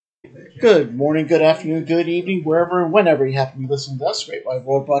Good morning, good afternoon, good evening, wherever and whenever you happen to be listening to us. Great Wide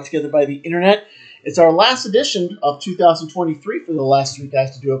World brought together by the internet. It's our last edition of 2023 for the last three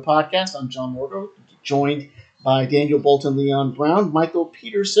guys to do a podcast. I'm John Morgo, joined by Daniel Bolton, Leon Brown, Michael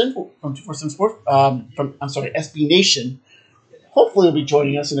Peterson from 247 Sports, SB Nation. Hopefully, will be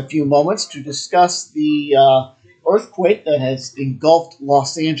joining us in a few moments to discuss the earthquake that has engulfed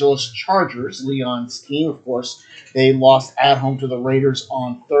Los Angeles Chargers, Leon's team. Of course, they lost at home to the Raiders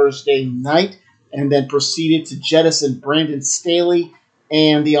on Thursday night and then proceeded to jettison Brandon Staley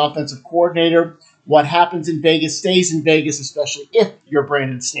and the offensive coordinator. What happens in Vegas stays in Vegas, especially if you're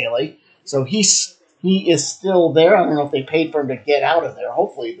Brandon Staley. So he is still there. I don't know if they paid for him to get out of there.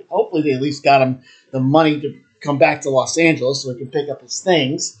 Hopefully they at least got him the money to come back to Los Angeles so he can pick up his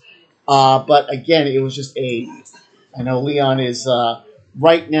things. But again, it was just I know Leon is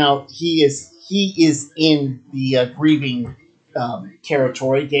right now. He is in the grieving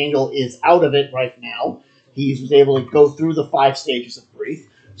territory. Daniel is out of it right now. He was able to go through the 5 stages of grief.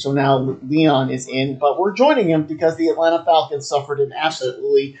 So now Leon is in, but we're joining him because the Atlanta Falcons suffered an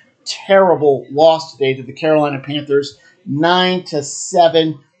absolutely terrible loss today to the Carolina Panthers,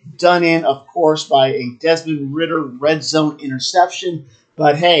 9-7. Done in, of course, by a Desmond Ridder red zone interception.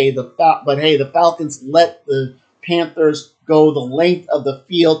 But hey, the Falcons let the Panthers go the length of the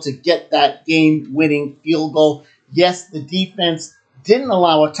field to get that game-winning field goal. Yes, the defense didn't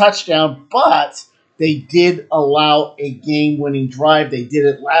allow a touchdown, but they did allow a game-winning drive. They did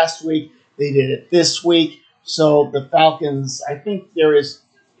it last week. They did it this week. So the Falcons, I think there is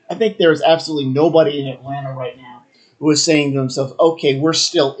absolutely nobody in Atlanta right now who is saying to themselves, okay, we're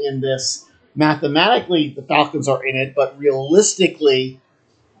still in this. Mathematically, the Falcons are in it, but realistically,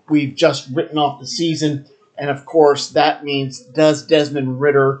 we've just written off the season. And of course, that means, does Desmond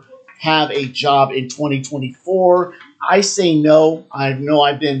Ridder have a job in 2024? I say no. I know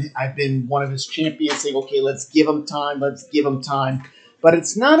I've been one of his champions saying, okay, let's give him time. But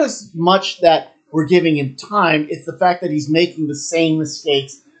it's not as much that we're giving him time. It's the fact that he's making the same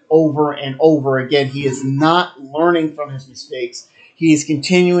mistakes over and over again. He is not learning from his mistakes. He is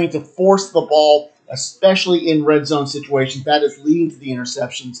continuing to force the ball, especially in red zone situations. That is leading to the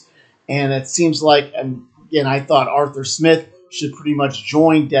interceptions. And it seems like, and again, I thought Arthur Smith should pretty much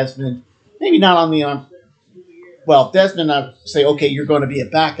join Desmond. Maybe not on the Desmond, I say, okay, you're going to be a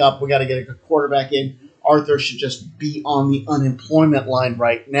backup. We got to get a good quarterback in. Arthur should just be on the unemployment line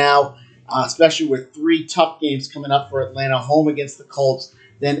right now, especially with 3 tough games coming up for Atlanta, home against the Colts,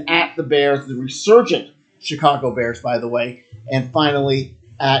 then at the Bears, the resurgent Chicago Bears, by the way, and finally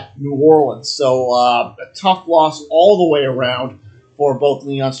at New Orleans. So a tough loss all the way around for both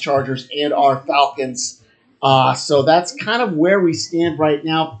Leon's Chargers and our Falcons. So that's kind of where we stand right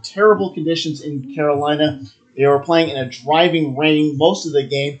now. Terrible conditions in Carolina. They were playing in a driving rain most of the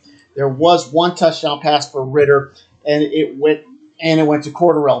game. There was 1 touchdown pass for Ridder, and it went to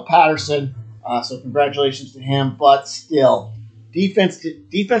Cordarrelle Patterson. So congratulations to him, but still.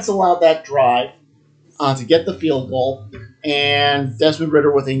 Defense allowed that drive to get the field goal, and Desmond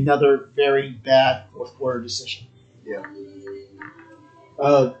Ridder with another very bad fourth quarter decision. Yeah.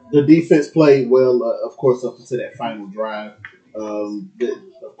 The defense played well, of course, up until that final drive.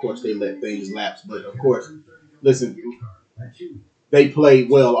 Of course, they let things lapse, but of course, listen, they played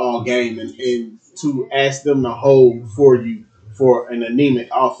well all game, and to ask them to hold for you for an anemic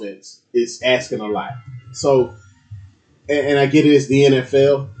offense is asking a lot. So. And I get it, it's the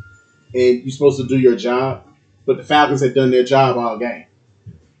NFL, and you're supposed to do your job, but the Falcons had done their job all game.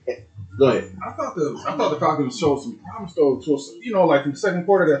 Go ahead. I thought the Falcons showed some promise though. Like in the second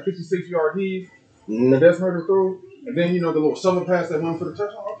quarter, that 56-yard heave that Desmond Ridder threw, and then the little shovel pass that went for the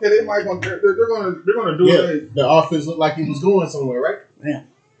touchdown. Okay, they're gonna do it. The offense looked like it was going somewhere, right?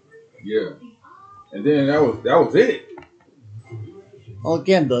 Yeah. And then that was it. Well,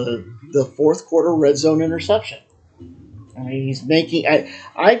 again, the fourth quarter red zone interception. I mean, he's making.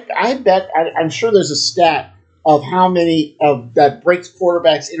 I bet. I'm sure there's a stat of how many of that breaks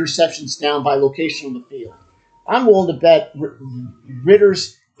quarterbacks' interceptions down by location on the field. I'm willing to bet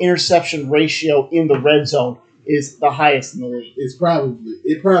Ridder's interception ratio in the red zone is the highest in the league. It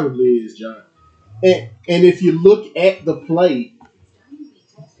probably is, John. And if you look at the play,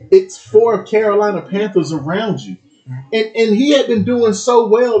 it's 4 Carolina Panthers around you, and he had been doing so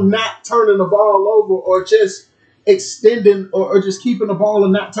well, not turning the ball over or just extending or just keeping the ball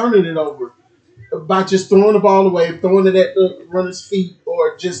and not turning it over by just throwing the ball away, throwing it at the runner's feet,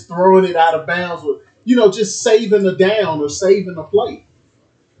 or just throwing it out of bounds with, just saving a down or saving a play.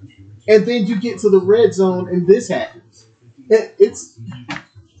 And then you get to the red zone and this happens. It's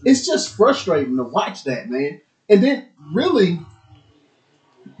just frustrating to watch that, man. And then really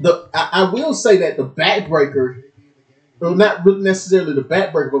I will say that the backbreaker, well, not really necessarily the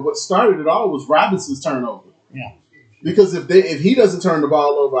backbreaker, but what started it all was Robinson's turnover. Yeah. Because if he doesn't turn the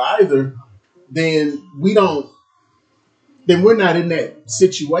ball over either, then we're not in that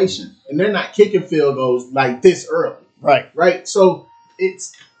situation, and they're not kicking field goals like this early. Right. So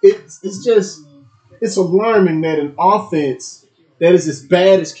it's alarming that an offense that is as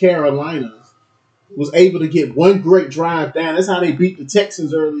bad as Carolina's was able to get one great drive down. That's how they beat the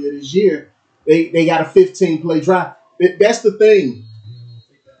Texans earlier this year. They got a 15-play drive. That's the thing.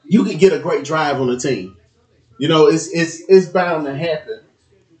 You can get a great drive on a team. It's bound to happen.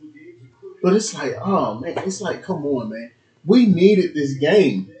 But it's like, oh man, it's like, come on, man. We needed this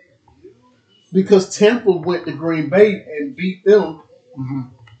game because Tampa went to Green Bay and beat them,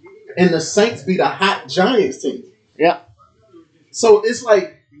 and the Saints beat a hot Giants team. Yeah. So it's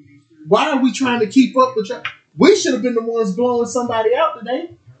like, why are we trying to keep up with y'all? We should have been the ones blowing somebody out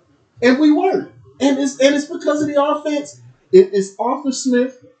today, and we weren't. And it's because of the offense. It's Arthur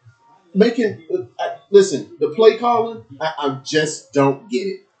Smith making. Listen, the play calling, I just don't get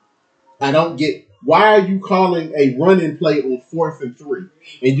it. I don't get why are you calling a running play on 4th and 3,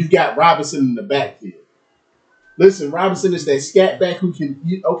 and you got Robinson in the backfield. Listen, Robinson is that scat back who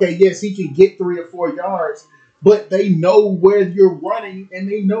can. Okay, yes, he can get 3 or 4 yards. But they know where you're running and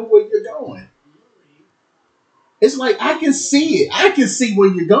they know where you're going. It's like I can see it. I can see where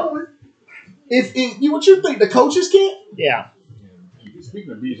you're going. What you think the coaches can't? Yeah.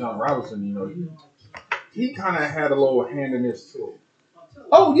 Speaking of Bijan Robinson, he kind of had a little hand in this too.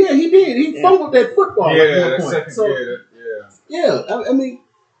 Oh yeah, he did. He fumbled that football at one point. Yeah. I mean,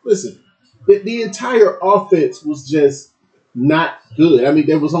 listen, the entire offense was just not good. I mean,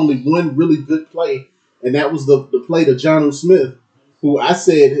 there was only one really good play. And that was the play to Jonnu Smith, who I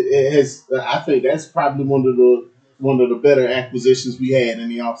said has. I think that's probably one of the better acquisitions we had in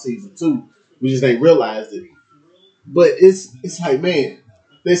the offseason too. We just ain't realized it. But it's like, man,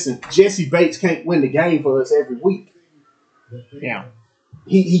 listen, Jesse Bates can't win the game for us every week. Yeah,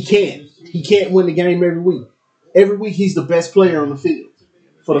 he can't. He can't win the game every week. Every week he's the best player on the field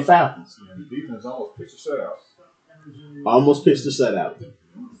for the Falcons. The defense almost pitched a shutout. Almost pitched a shutout.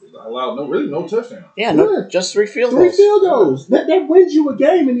 Allowed no touchdown. Yeah, just 3 field goals. 3 field goals. That wins you a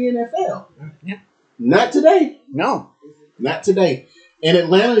game in the NFL. Yeah. Not today. No. Not today. And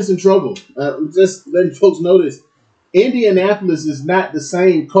Atlanta is in trouble. Just letting folks know this. Indianapolis is not the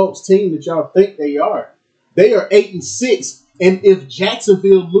same Colts team that y'all think they are. They are 8-6. And if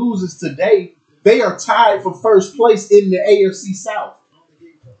Jacksonville loses today, they are tied for first place in the AFC South.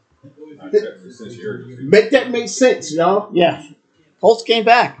 Make that make sense, y'all. Yeah. Colts came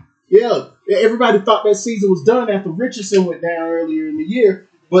back. Yeah, everybody thought that season was done after Richardson went down earlier in the year.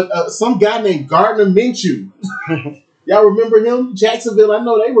 But some guy named Gardner Minshew, y'all remember him? Jacksonville, I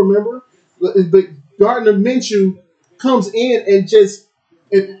know they remember. But Gardner Minshew comes in and this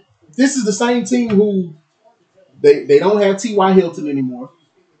is the same team who they don't have T.Y. Hilton anymore.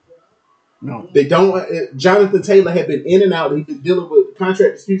 No. They don't. Jonathan Taylor had been in and out. He's been dealing with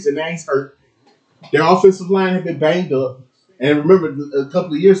contract disputes and now he's hurt. Their offensive line had been banged up. And remember, a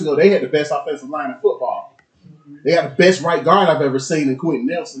couple of years ago, they had the best offensive line in football. They had the best right guard I've ever seen in Quentin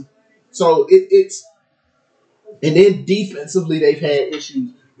Nelson. So it's – and then defensively, they've had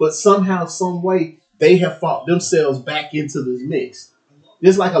issues. But somehow, some way, they have fought themselves back into this mix.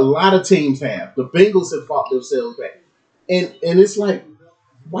 Just like a lot of teams have. The Bengals have fought themselves back. And it's like,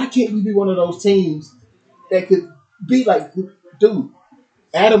 why can't we be one of those teams that could be like, dude,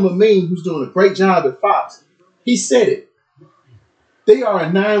 Adam Amin, who's doing a great job at Fox, he said it. They are a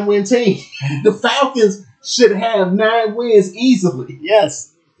 9-win team. The Falcons should have 9 wins easily.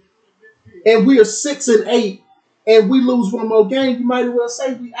 Yes. And we are 6-8, and we lose one more game. You might as well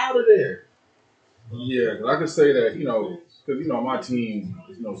say we out of there. Yeah, because I could say that, because, my team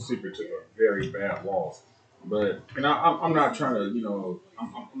is no secret to a very bad loss. But, I'm not trying to,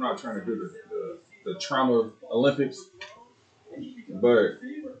 I'm not trying to do the trauma Olympics. But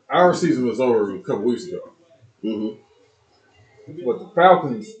our season was over a couple weeks ago. Mm-hmm. But the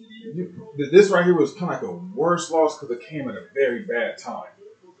Falcons, this right here was kind of like a worse loss because it came at a very bad time.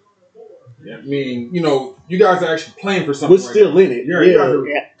 Yeah, I mean, you guys are actually playing for something. We're still in it.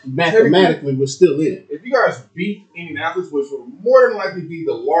 Yeah. Mathematically, we're still in it. If you guys beat Indianapolis, which will more than likely be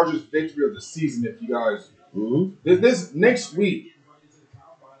the largest victory of the season, if you guys this next week,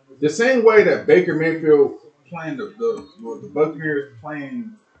 the same way that Baker Mayfield playing the Buccaneers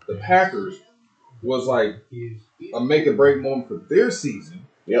playing the Packers was like a make or break moment for their season.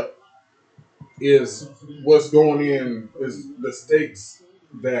 Yep. Is what's going in is the stakes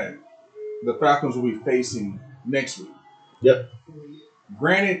that the Falcons will be facing next week. Yep.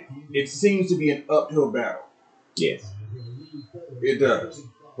 Granted, it seems to be an uphill battle. Yes. It does.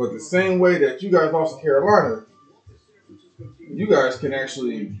 But the same way that you guys lost to Carolina, you guys can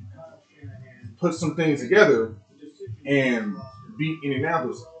actually put some things together and beat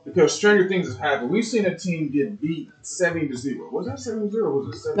Indianapolis. Because stranger things have happened. We've seen a team get beat 70-0. Was that 70-0 or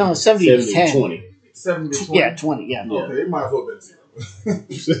was it 70? No, 70-10. 20. 70-20? Yeah, 20, yeah. Okay, it might as well have been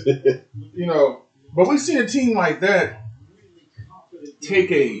 0. You know, but we've seen a team like that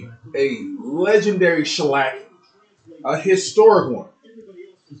take a legendary shellacking, a historic one,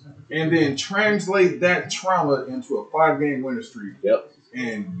 and then translate that trauma into a 5-game winning streak. Yep.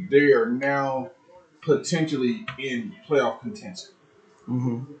 And they are now potentially in playoff contention.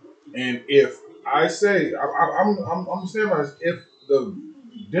 Mm-hmm. And if I say, I'm saying this, if the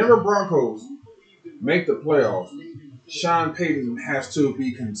Denver Broncos make the playoffs, Sean Payton has to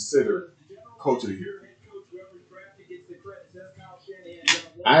be considered coach of the year.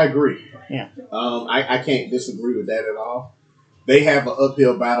 I agree. Yeah. I can't disagree with that at all. They have an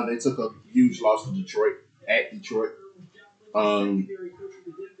uphill battle. They took a huge loss to Detroit, at Detroit. I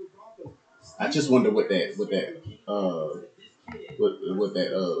just wonder what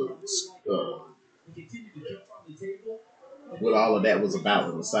all of that was about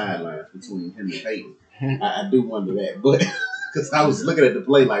on the sidelines between him and Peyton. I do wonder that, but because I was looking at the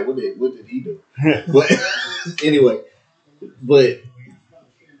play like, what did he do? But anyway,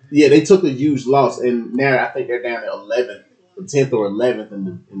 yeah, they took a huge loss, and now I think they're down to 11th, 10th or 11th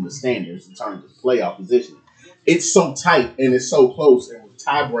in the standings in terms of playoff position. It's so tight and it's so close, and with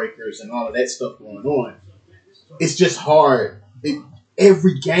tiebreakers and all of that stuff going on, it's just hard.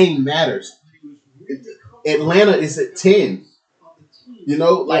 Every game matters. Atlanta is at 10. You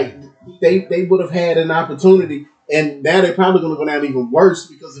know, like they would have had an opportunity, and now they're probably going to go down even worse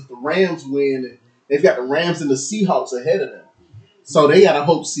because if the Rams win, they've got the Rams and the Seahawks ahead of them. So they got to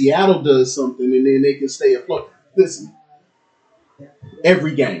hope Seattle does something, and then they can stay afloat. Listen,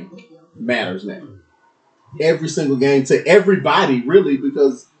 every game matters now. Every single game to everybody, really,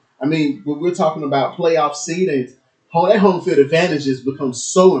 because, I mean, when we're talking about playoff seedings, that home field advantage has become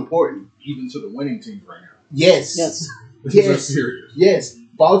so important. Even to the winning teams right now. Yes. Yes. This is serious. Yes.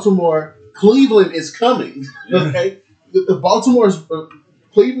 Baltimore, Cleveland is coming. Okay?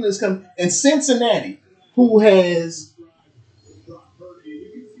 Cleveland is coming. And Cincinnati, who has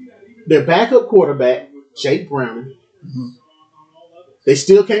their backup quarterback, Jake Browning. Mm-hmm. They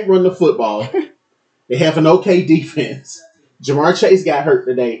still can't run the football. They have an okay defense. Jamar Chase got hurt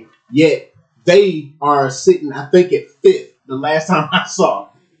today, yet they are sitting, I think, at 5th the last time I saw.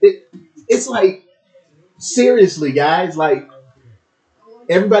 It's like, seriously, guys, like,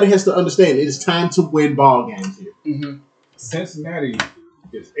 everybody has to understand it is time to win ball games here. Mm-hmm. Cincinnati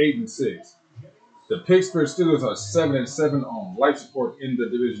is 8-6. The Pittsburgh Steelers are 7-7 on life support in the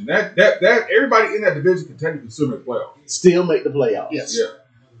division. That everybody in that division can technically still make the playoffs. Still make the playoffs. Yes.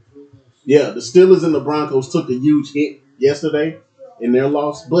 Yeah, the Steelers and the Broncos took a huge hit yesterday in their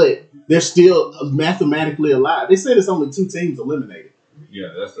loss, but they're still mathematically alive. They said it's only 2 teams eliminated. Yeah,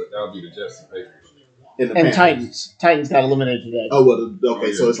 that'll be the Jets and Patriots. And Titans. Titans got eliminated today. Oh, well,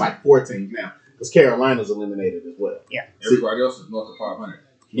 okay, so it's like 4 teams now because Carolina's eliminated as well. Yeah. Everybody else is north of 500.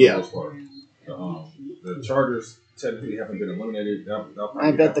 Yeah. The Chargers technically haven't been eliminated.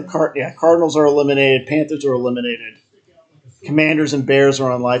 I bet the Cardinals are eliminated. Panthers are eliminated. Commanders and Bears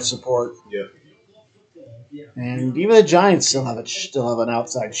are on life support. Yeah. And even the Giants still have an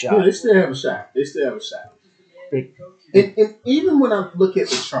outside shot. Yeah, they still have a shot. And even when I look at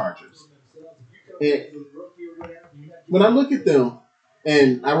the Chargers, and when I look at them,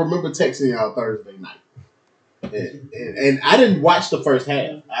 and I remember texting y'all Thursday night, and I didn't watch the first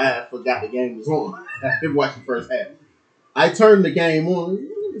half. I forgot the game was on. I didn't watch the first half. I turned the game on.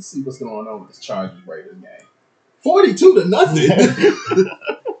 Let me see what's going on with this Chargers Raiders game. 42-0.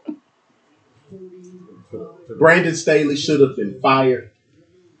 Brandon Staley should have been fired.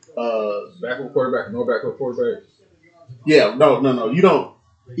 Backup quarterback, no backup quarterback. Yeah, no. You don't.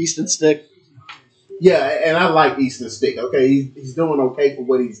 Easton Stick. Yeah, and I like Easton Stick. Okay, he's doing okay for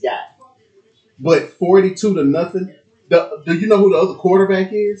what he's got. But 42-0. Do you know who the other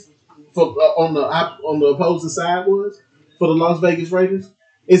quarterback is for on the opposing side was for the Las Vegas Raiders?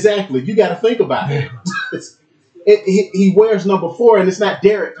 Exactly. You got to think about it. He wears number 4, and it's not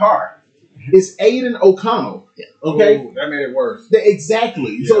Derek Carr. It's Aiden O'Connell. Okay, Ooh, that made it worse.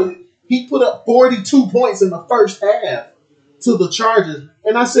 Exactly. Yeah. So he put up 42 points in the first half to the Chargers,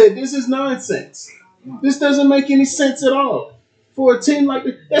 and I said, "This is nonsense. This doesn't make any sense at all for a team like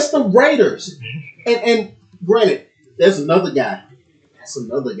this. That's the Raiders." And granted, there's another guy. That's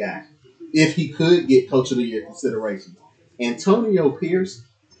another guy. If he could get Coach of the Year consideration, Antonio Pierce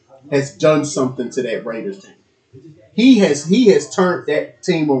has done something to that Raiders team. He has turned that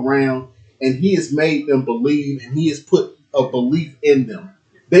team around, and he has made them believe, and he has put a belief in them.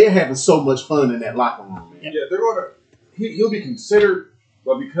 They're having so much fun in that locker room, man. Yeah, they're gonna. He'll be considered,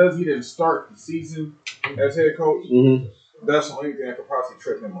 but because he didn't start the season as head coach, that's the only thing that could possibly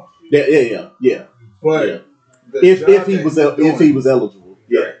trip him up. Yeah. But yeah. If he was eligible,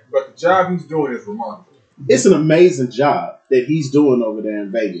 yeah. Right. But the job he's doing is remarkable. It's an amazing job that he's doing over there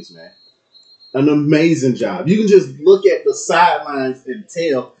in Vegas, man. An amazing job. You can just look at the sidelines and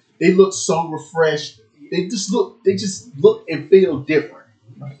tell they look so refreshed. They just look and feel different,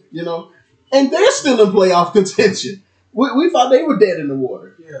 you know. And they're still in playoff contention. We thought they were dead in the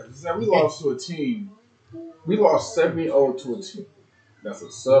water. Yeah, we lost to a team. We lost 70-0 to a team that's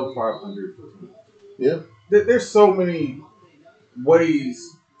a sub 500 team. Yeah. There's so many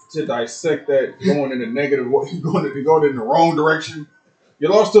ways to dissect that going in the negative, going in the wrong direction. You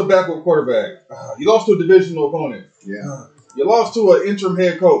lost to a backup quarterback. You lost to a divisional opponent. Yeah. You lost to an interim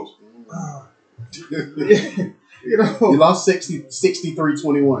head coach. You know, you lost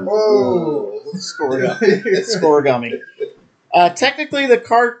 63-21. Oh, scoregami. Technically, the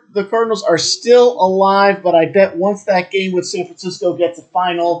Cardinals are still alive, but I bet once that game with San Francisco gets a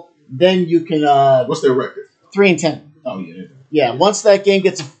final, then you can. What's their record? 3-10. Oh yeah. Yeah. Once that game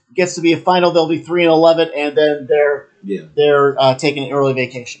gets to be a final, they'll be 3-11, and then they're taking an early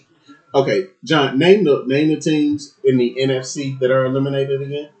vacation. Okay, John, name the teams in the NFC that are eliminated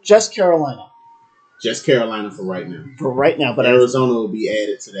again. Just Carolina. Just Carolina for right now. But Arizona will be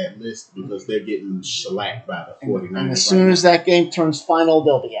added to that list because they're getting shellacked by the 49ers. And as soon as that game turns final,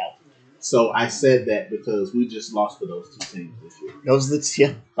 they'll be out. So I said that because we just lost to those two teams this year.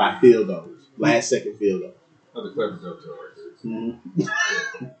 Yeah. By field goals. Last second field goal. Another clever dovetail right there.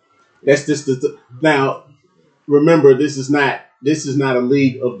 Mm-hmm. That's just now. Remember, this is not a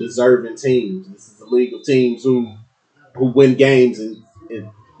league of deserving teams. This is a league of teams who win games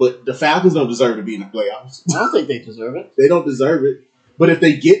but the Falcons don't deserve to be in the playoffs. I don't think they deserve it. They don't deserve it. But if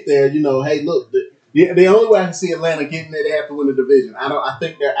they get there, hey, look, the only way I can see Atlanta getting there, they have to win the division. I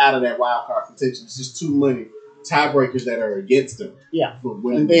think they're out of that wild card contention. It's just too many tiebreakers that are against them. Yeah,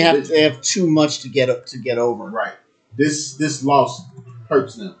 and they have too much to get over. Right. This loss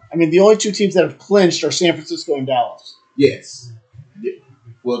hurts them. I mean, the only two teams that have clinched are San Francisco and Dallas. Yes.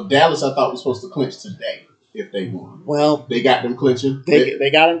 Well, Dallas I thought was supposed to clinch today if they won. Well, they got them clinching. They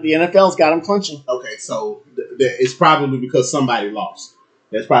got them. The NFL's got them clinching. Okay, so it's probably because somebody lost.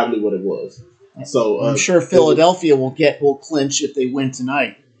 That's probably what it was. So I'm sure Philadelphia will clinch if they win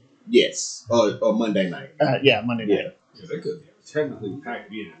tonight. Yes, or Monday night. Monday night. Yeah, they could technically pack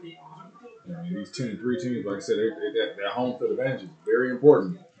it in. I mean, these 10-3 teams, like I said, that home field advantage is very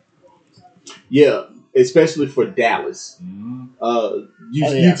important. Yeah, especially for Dallas. Mm-hmm.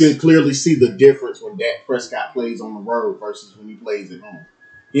 You can clearly see the difference when Dak Prescott plays on the road versus when he plays at home.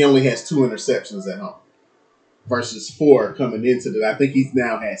 He only has 2 interceptions at home versus 4 coming into that. I think he's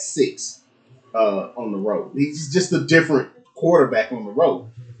now has 6 on the road. He's just a different quarterback on the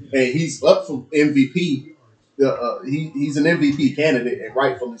road, and he's up for MVP. He's an MVP candidate, and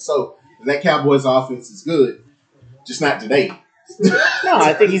rightfully so. That Cowboys offense is good, just not today. No,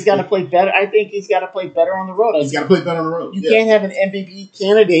 I think he's got to play better. I think he's got to play better on the road. He's got to play better on the road. You can't have an MVP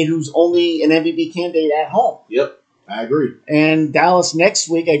candidate who's only an MVP candidate at home. Yep, I agree. And Dallas next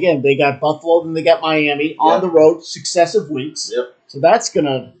week, again, they got Buffalo, then they got Miami on the road, successive weeks. Yep. So that's going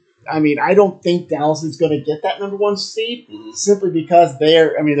to, I don't think Dallas is going to get that number 1 seed simply because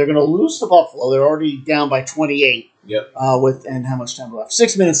they're going to lose to Buffalo. They're already down by 28. Yep. And how much time left?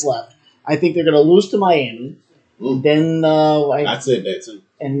 6 minutes left. I think they're going to lose to Miami. And then I said that too.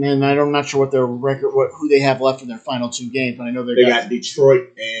 And then I'm not sure what their record, who they have left in their final 2 games, but I know they got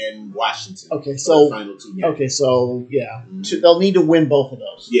Detroit and Washington. Okay, so final 2 games. Okay, so yeah, they'll need to win both of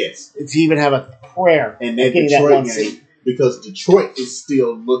those. Yes, to even have a prayer. And that Detroit game, because Detroit is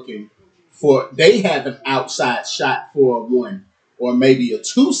still looking for. They have an outside shot for a 1 or maybe a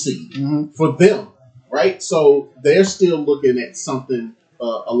 2 seed for them, right? So they're still looking at something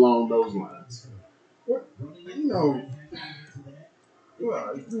along those lines. We're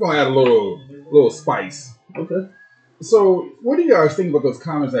gonna add a little spice. Okay. So, what do you guys think about those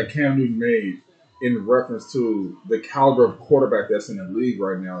comments that Cam Newton made in reference to the caliber of quarterback that's in the league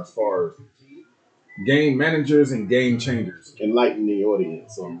right now, as far as game managers and game changers? Enlighten the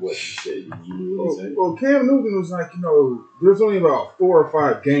audience on what he said. Well, Cam Newton was like, there's only about 4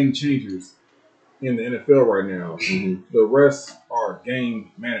 or 5 game changers in the NFL right now. The rest are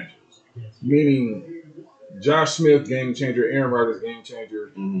game managers, meaning Josh Smith, game changer. Aaron Rodgers, game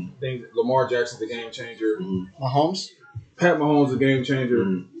changer. Lamar Jackson's a game changer. Mahomes? Pat Mahomes is a game changer,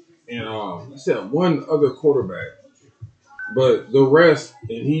 and he said one other quarterback, but the rest,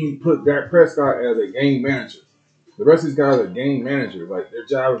 and he put Dak Prescott as a game manager. The rest of these guys are game managers. Like their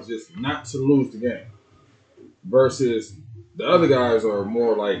job is just not to lose the game. Versus the other guys are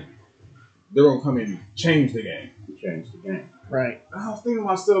more like they're gonna come in and change the game. Right. I was thinking to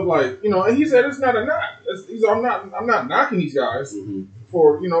myself, like, and he said it's not a knock. I'm not knocking these guys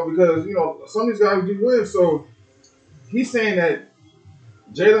for because some of these guys do win. So he's saying that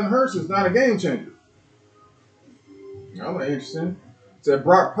Jalen Hurts is not a game changer. I'm like, interesting. Said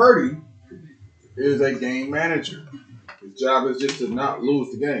Brock Purdy is a game manager. His job is just to not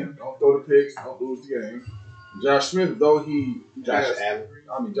lose the game. Don't throw the picks. Don't lose the game. Josh Smith, Josh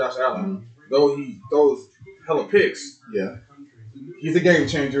Allen, though he throws hella picks. Yeah. He's a game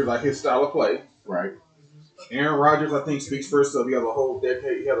changer, like his style of play. Right. Aaron Rodgers, I think, speaks for itself. He has a whole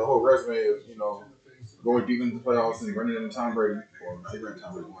decade. He has a whole resume of, going deep into the playoffs and running into Tom Brady. Or he ran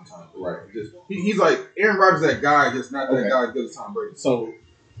Tom Brady one time. Right. He's like Aaron Rodgers, that guy, just not that guy as good as Tom Brady. So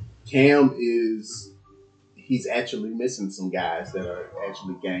Cam he's actually missing some guys that are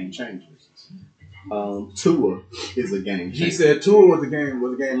actually game changers. Tua is a game changer. He said Tua was a game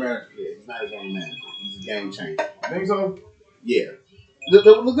manager. Yeah, he's not a game manager. He's a game changer. Think so? Yeah.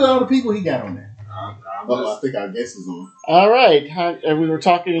 Look at all the people he got on there. I think our guest is on. All right. We were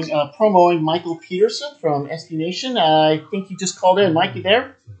talking, promoting Michael Peterson from SB Nation. I think he just called in. Mike, you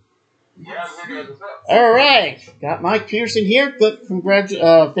there? Yeah. All right. Got Mike Peterson here. Good.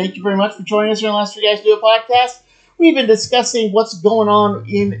 Thank you very much for joining us here on Last Week Guys Do a Podcast. We've been discussing what's going on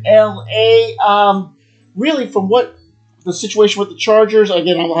in L.A. Really, from what the situation with the Chargers.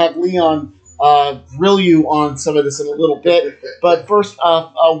 Again, I'll have Leon grill you on some of this in a little bit. But first,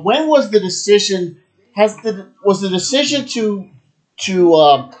 when was the decision? Was the decision to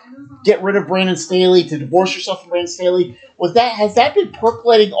get rid of Brandon Staley, to divorce yourself from Brandon Staley? Has that been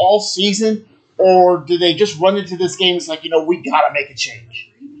percolating all season, or did they just run into this game? It's like, we got to make a change.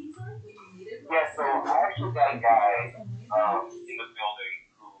 Yeah, so I actually got a guy in the building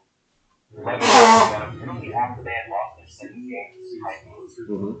who let me know that apparently after they had lost their second game to Titans,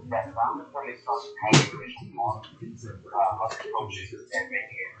 that around the time they started having initial talks other coaches and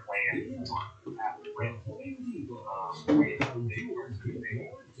making a plan after the win.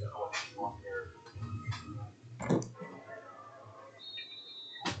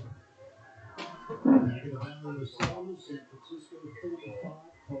 San Francisco 35,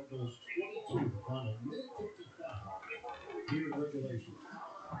 Cardinals 22, final minute 55 here in regulation.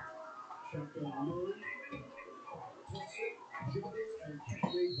 Shotgun Murray, Judith, and kick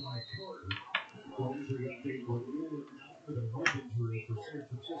made by Carter. Well, injury update, Moore out with a rib injury for San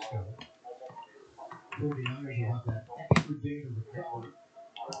Francisco. 49ers will have that extra day to recover.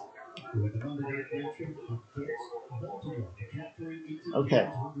 With an Monday night matchup against Baltimore, capturing 18 Okay.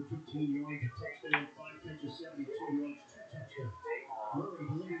 115 yards, a touchdown, 5 catches, 72 yards, 2 touchdowns. Murray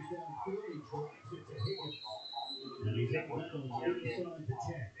delivers downfield and drives it to Higgins. And he's up bounds inside the 10.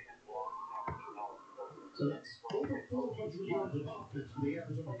 So that's over 400 yards of offense for the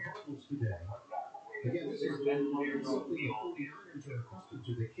Arizona Cardinals today. Again, this is something the 49ers are accustomed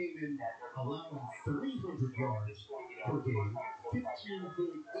to. They came in allowing 300 yards per game, 15.8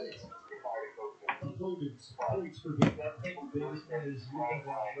 opponents' points per game. That base as you have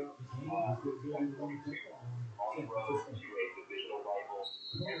throughout the game has been good in one thing on San Francisco.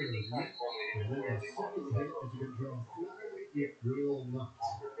 Carter, and then the second hit is going to draw a flag. It will not.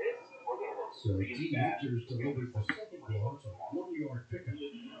 So T. Richards delivered the second blow. It's a 1-yard pickup.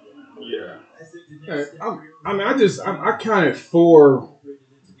 Yeah. I counted 4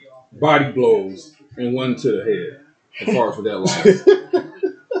 body blows and one to the head as far as for that loss.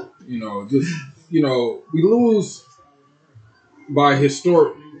 We lose by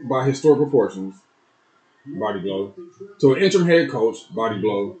historic proportions, body blow, to an interim head coach, body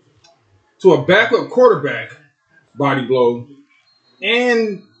blow, to a backup quarterback, body blow,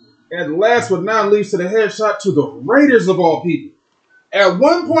 and at last but not least to the headshot to the Raiders of all people. At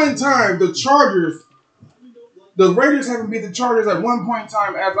one point in time, the Raiders haven't beat the Chargers at one point in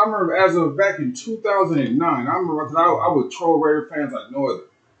time. I remember as of back in 2009. I remember because I would troll Raider fans like no other.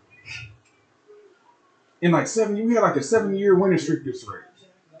 In we had like a 7-year winning streak this Raiders.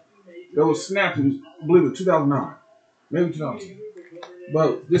 That was snapped in, I believe, in 2009, maybe 2010.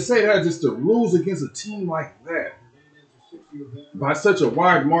 But just say that just to lose against a team like that by such a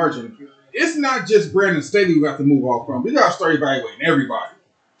wide margin. It's not just Brandon Staley we have to move off from. We got to start evaluating everybody.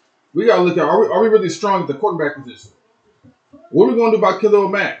 We got to look at, are we really strong at the quarterback position? What are we going to do about Khalil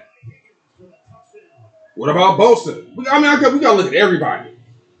Mack? What about Bosa? We got to look at everybody.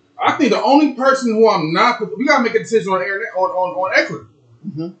 I think the only person who I'm not, we gotta make a decision on Aaron on Eckler.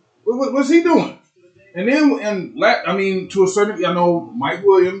 Mm-hmm. What's he doing? And then I mean, to a certain, I know Mike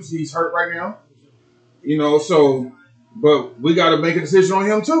Williams, he's hurt right now. So, but we got to make a decision on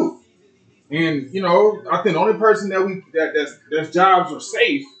him too. And I think the only person that's jobs are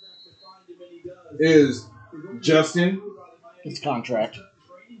safe is Justin, His contract,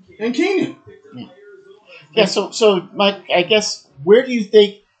 and Keenan. Yeah. So Mike, I guess where do you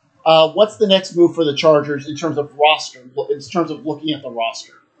think? What's the next move for the Chargers in terms of roster? In terms of looking at the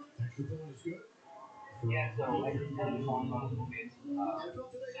roster. Yeah, so I just kind of talked about a little bit.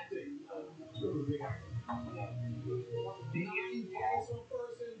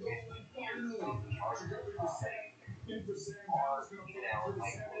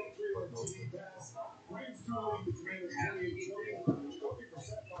 Brainstorming the Commanders' 28-20 trophy for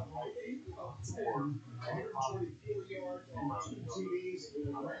Saquon Barkley, 124 yards and 2 TDs.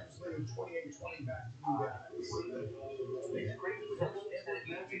 The Rams later 28-20 back to you guys. They had their first ever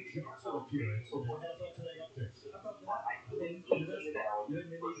Patrick Johnson appearance in an NFL Today update. How about that? And the best part, you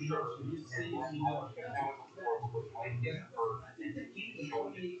didn't even mention his season Patrick Mahomes. I think that game was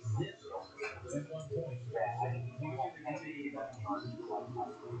 28-zip at one point. Watching the continue back.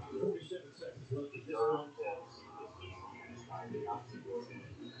 47 seconds left at this one.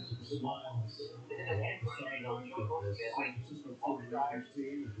 Smiles along the sidelines with the San Francisco 49ers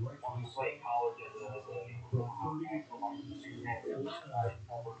team, and rightfully so. From Purdy, Atlanta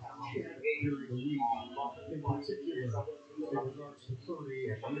chatted during the week, in particular, in regards to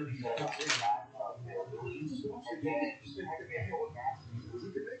Purdy and where he's come in. He switched the games. You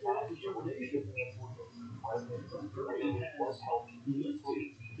can make your own determination. But Purdy has lifted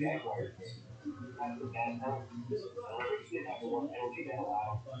the offense. There's a lot of criticism on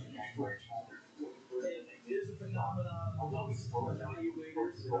by any stretch. And there's a phenomenon amongst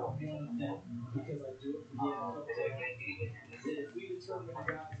evaluators, and I'm one of them because I do it for the NFL Today, that if we determine a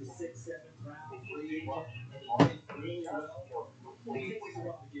guy's a 6th, 7th round free agent and he plays really well, it takes us a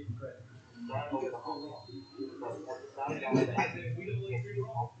while to give him credit because we're wrong. And we don't like to be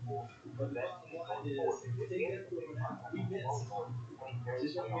wrong. But the bottom line is, if you think that's going to happen, we miss.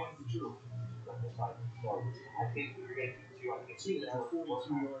 This young man's the truth. 242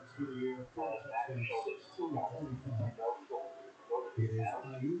 yards for the year, 4 touchdowns, 16 of 25. It is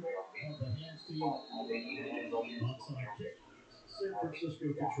Ayuk on the hands team. Onside kick. San Francisco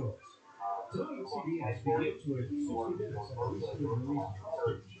controls. Tonight on CBS begins with 60 Minutes on recently released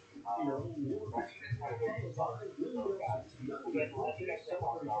coverage. Your own words. Followed by Willie Nelson's 90th birthday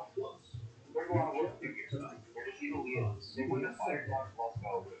celebration. Plus, Mark Shepard tonight on CBS.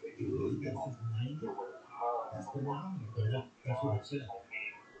 That's phenomenal. That's what it said.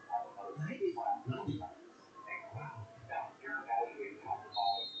 90. Wow.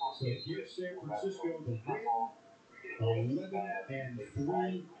 So give San Francisco the win,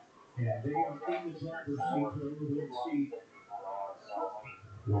 11-3, and they are in the driver's seat for the number 1 seed.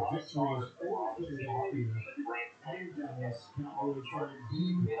 With victories over Philadelphia and Dallas, Cowboys trying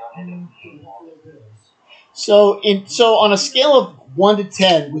big for Buffalo Bills. So on a scale of 1 to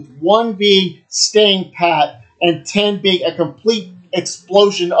 10, with 1 being staying pat and 10 being a complete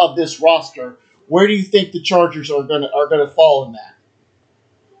explosion of this roster, where do you think the Chargers are gonna fall in that?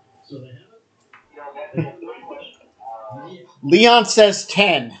 So they have it. Leon says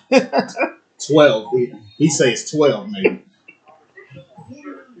 10. 12. He says 12, maybe.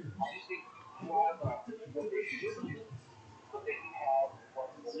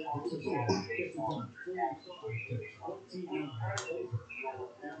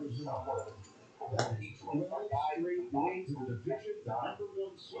 That is 12 straight wins in the division. The number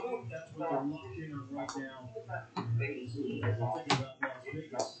 1 seed, that's what they're locked in on right now. As we're thinking about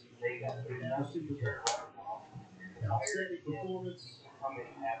Las Vegas and the Super Bowl. Outstanding performance by the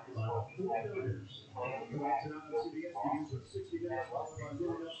 49ers. Tonight on CBS begins with 60 Minutes, followed by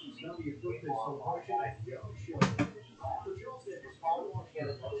Willie Nelson's 90th birthday celebration at Yo Show. For Charles Davis, Paul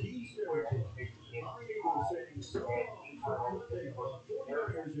Washington, Team Spirit Club, I'm Eagle saying so long for Monday. The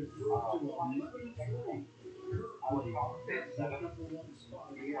 49ers improved to 11-3. Currently at the number 1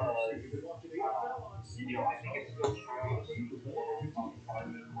 spot in the NFC. You've been watching the NFL on CBS. Super Bowl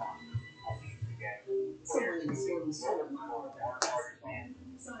continues. Someone storm so loud about basketball.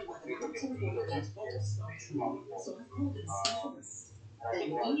 So I went out to prevent all stops wrong. So I called in specialists.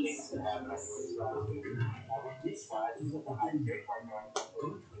 And these specialists, this stuff is what we do.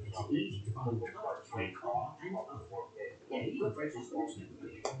 Good, it's easy to find colors for car and home. Yeah, you look right for sports now.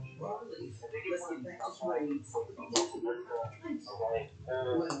 Well, let's get back to trades.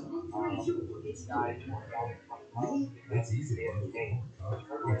 Well, I'm pretty sure it's good. It's easy to bundle them.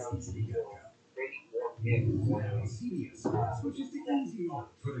 It's easy to get. Now CBS Sports switches to easy mode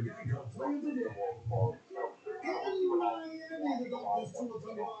for the guy called play of the day. In Miami, the Dolphins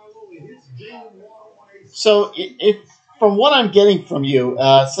 2-mile only hits Jalen Waddle on a. So, if from what I'm getting from you,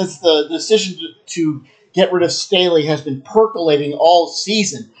 since the decision to get rid of Staley has been percolating all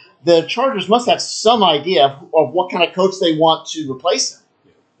season, the Chargers must have some idea of what kind of coach they want to replace him.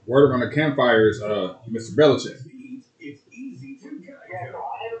 Word on the campfire is Mr. Belichick. It's easy to get. Yeah, so I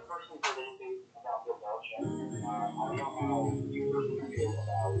haven't personally heard anything about Bill Belichick. I don't know how you personally feel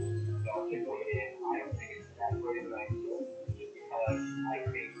about Belichick going in. I don't think it's that great of an idea, just because I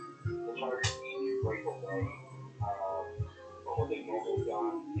think the Chargers need to break away from what they've normally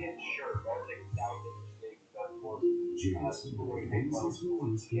done. And sure, Belichick sounds interesting because for people who make love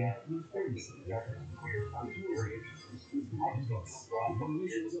towards the end, everything he's done in his career sounds very interesting. I just think he's brought some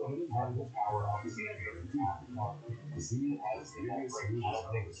years of incredible power up to the year after it hasn't been that great. I don't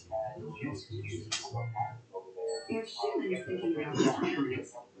think it's that just used to what happens over there. If Sheila's thinking about retirement,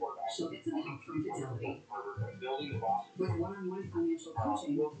 she'll get some help from Fidelity. Building the box. With one-on-one financial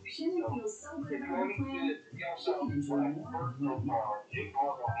coaching, Sheila feels so good about her plan, she can enjoy more of life now.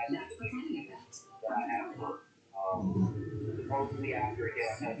 That's the planning effect. That I have heard. Supposedly after he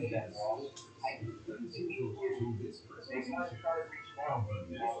gets kind of that loss, I think they kind of started reaching out.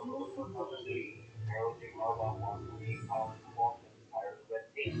 Obviously, Maryland Jim Harbaugh wants to leave college football and retire the red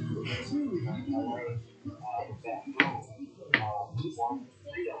tape. LA, with that move, wants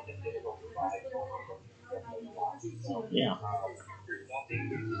freedom that they don't provide for Yeah. there's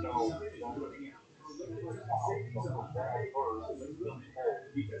nothing so nobody but from what I heard,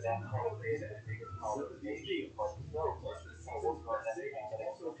 that's probably the biggest combination. But still, kind of working on that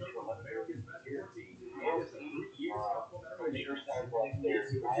analytics, so let me know here. We'll see. It sure sounds like they're. I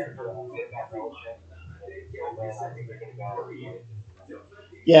haven't heard a bit about Belichick, so then I think they're going to go.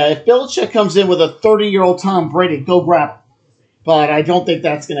 Yeah, if Belichick comes in with a 30-year-old Tom Brady, go grab him. But I don't think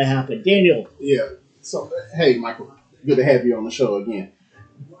that's going to happen. Daniel. Yeah. So, hey, Michael, good to have you on the show again.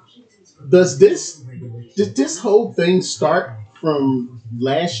 Did this whole thing start from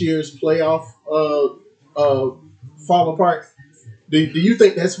last year's playoff fall apart? Do you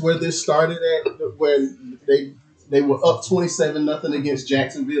think that's where this started at? When they were up 27-0 against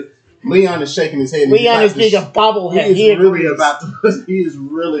Jacksonville? Leon is shaking his head. Leon is being a bobblehead. He is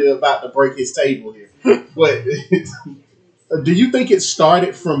really about to break his table here. But do you think it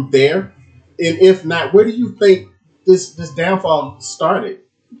started from there? And if not, where do you think this downfall started?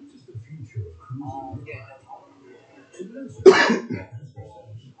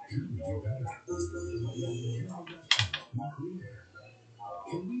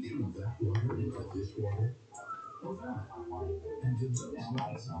 Can we turn that water into this water? And do those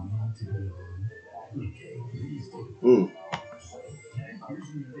lights need to be on? Okay, please do. Here's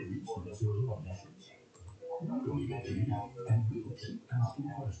another resource for emissions. Go to and we'll keep asking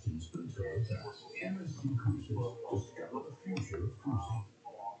questions until it's asked. MSC Cruises, discover the future of cruising.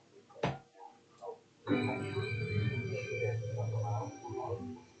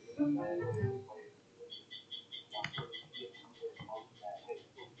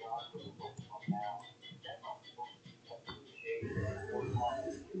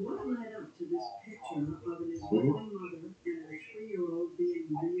 What led up to this picture of an Israeli mother and her 3-year-old being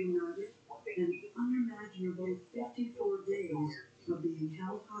reunited and unimaginable 54 days of being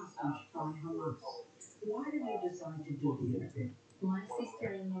held hostage by Hamas? Why did you decide to do the interview? My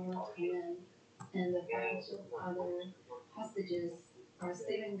sister-in-law and the financial other hostages are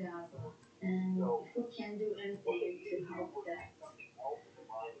still in Gaza, and if we can do anything to help that.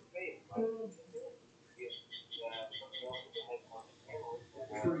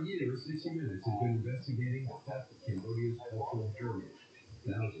 For years, 60 Minutes has been investigating the theft of Cambodia's cultural heritage.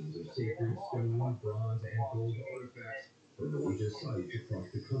 Thousands of sacred stone, bronze, and gold artifacts from religious sites across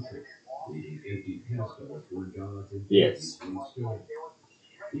the country, leaving empty pedestals where gods and deities once stood.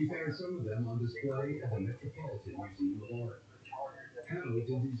 We found some of them on display at the Metropolitan Museum of Art. How did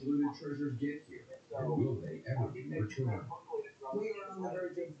these looted treasures get here, and will they ever be returned? We are on the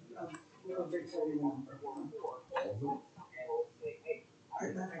verge of victory now. All of them?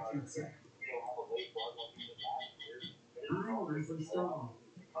 That I can't say. I'm Leslie Stahl.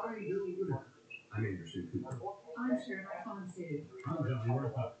 I'm Bill Whitaker. I'm Anderson Cooper. I'm Sharon Alfonso. I'm John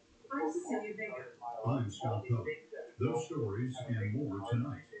Northup. I'm Cecilia Baker. I'm Scott Pope. Those stories and more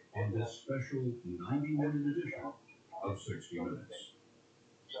tonight on this special 90-minute edition of 60 Minutes.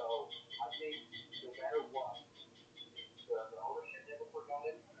 So I think no matter what, the ownership never forgot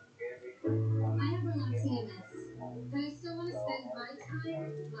it. I have relaxing events, but I still want to spend my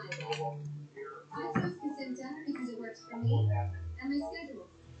time my way. I chose Casenta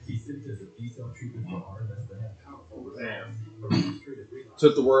Damn.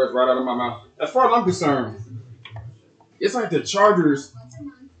 Took the words right out of my mouth. As far as I'm concerned, it's like the Chargers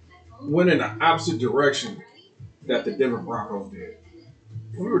went in the opposite direction that the Denver Broncos did.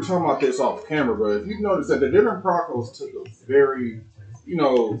 We were talking about this off camera, but if you notice that the Denver Broncos took a very,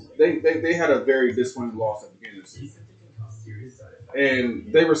 they had a very disappointing loss at the beginning of the season.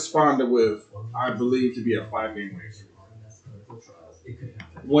 And they responded with, I believe, to be a 5-game win streak.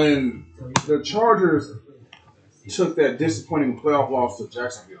 When the Chargers took that disappointing playoff loss to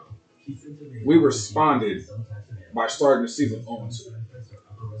Jacksonville, we responded by starting the season 0-2.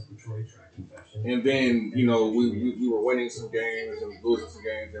 And then, we were winning some games and losing some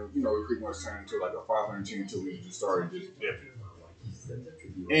games, and, we pretty much turned into like a 500 team until we just started just dipping.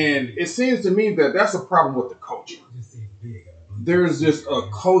 And it seems to me that that's a problem with the culture. There's just a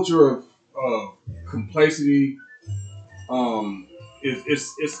culture of complacency.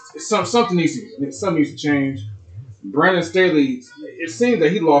 Something needs to change. Brandon Staley, it seems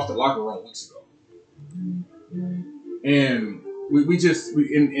that he lost the locker room weeks ago, and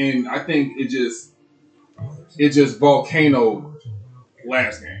and I think it just volcanoed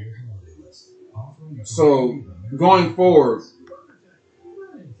last game. So going forward,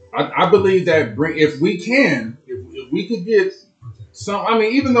 I believe that if we could get some. I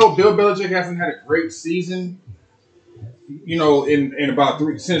mean, even though Bill Belichick hasn't had a great season, in about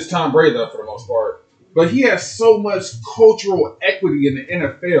since Tom Brady left for the most part, but he has so much cultural equity in the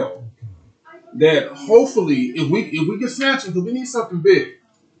NFL that hopefully, if we can snatch him, because we need something big.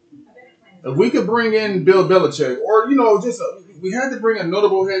 If we could bring in Bill Belichick, or we had to bring a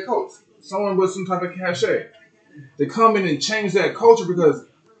notable head coach, someone with some type of cachet, to come in and change that culture, because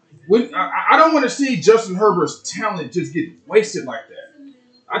I don't want to see Justin Herbert's talent just get wasted like that.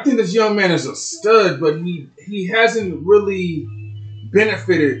 I think this young man is a stud, but he hasn't really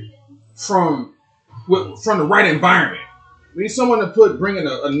benefited from the right environment. We need someone to bring in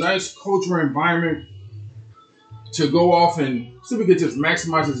a nice cultural environment to go off and see if we could just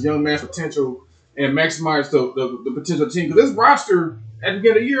maximize this young man's potential and maximize the potential team. Because this roster at the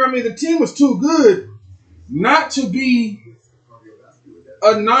beginning of the year, I mean, the team was too good not to be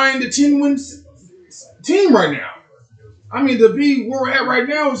a 9 to 10 wins team right now. I mean, to be where we're at right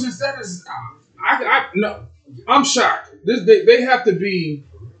now is just no. I'm shocked. They have to be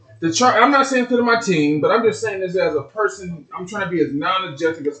the chart. I'm not saying to my team, but I'm just saying this as a person. I'm trying to be as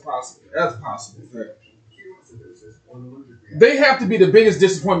non-objective as possible. They have to be the biggest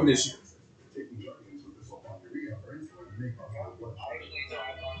disappointment this year.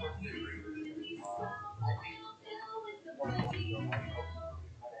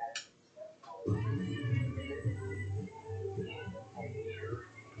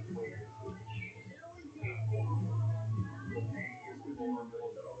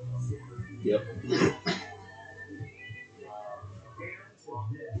 Yep.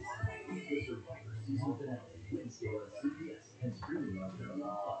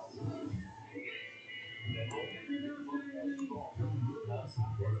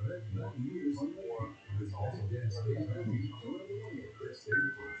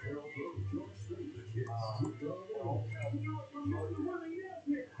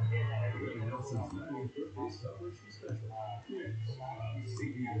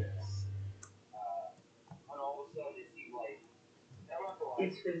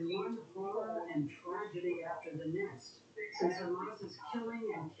 It's been one horror and tragedy after the next since Hamas's killing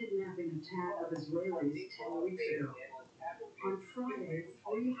and kidnapping attack of Israelis 10 weeks ago. On Friday,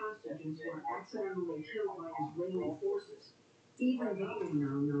 3 hostages were accidentally killed by Israeli forces, even though we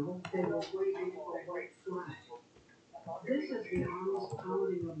now know they were waving a white flag. This as the arms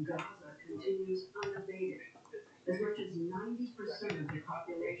pounding of Gaza continues unabated. As much as 90% of the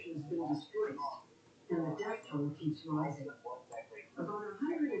population has been displaced, and the death toll keeps rising. About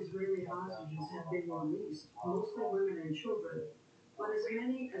 100 Israeli hostages have been released, mostly women and children, but as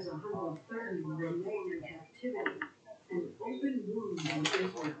many as 130 remain in captivity. An open wound in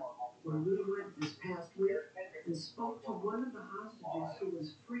Israel, where we went this past week and spoke to one of the hostages who was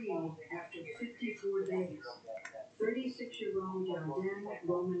freed after 54 days. 36-year-old Yarden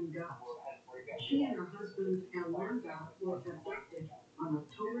Roman Gat. She and her husband Elon Gat were abducted on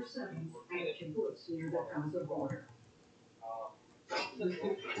October 7th at a kibbutz near the Gaza border. Elon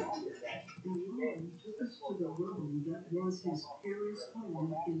took us to the room that was his parents'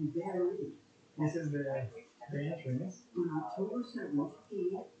 home in Beirut. This is the entrance. On October 7th,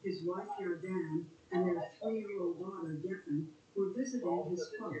 he, his wife Yarden, and their 3-year-old daughter Geffen were visiting his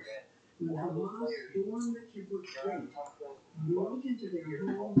folks when Hamas stormed the kibbutz gate. broke into their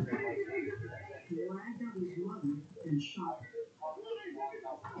home, dragged out his mother, and shot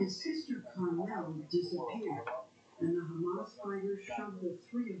her. His sister Carmel disappeared, and the Hamas fighters shoved the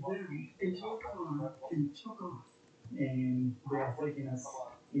three of them into a car and took off. And they are taking us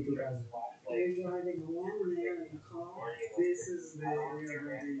into Gaza. They're driving along there in the car. This is the area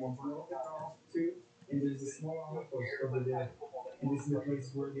where they drove it off to, and there's a small outpost over there. And this is the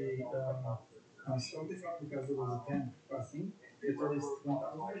place where they stopped the truck because there was a tank passing. The tourists went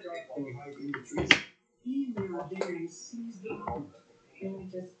out of the truck, they were hiding in the trees. He nearly seized the road. And we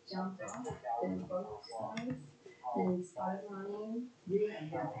just jumped off the both sides and started running.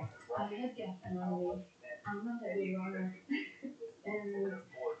 I had Geffen on me. I'm not a big runner. And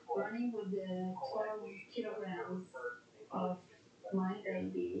running with the 12 kilograms of my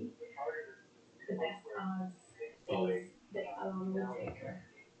baby, the best odds is the alone will take her.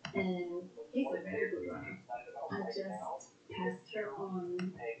 And he's a very good runner. I just passed her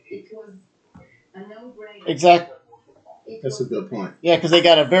on. It was a no-brainer. Exactly. That's a good point. Yeah, because they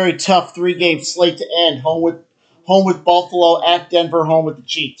got a very tough 3-game slate to end. Home with Buffalo, at Denver, home with the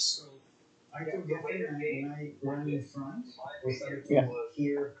Chiefs. I took Geffen, and when I ran in front, we started to Yeah.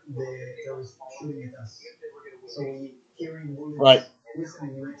 hear the terrorists shooting at us. So we hearing bullets Right.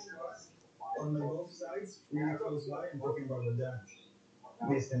 whistling next to us. On my both sides, really close by, I'm talking about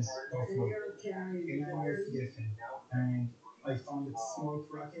the distance of And they're carrying and I'm with Geffen. And I found a small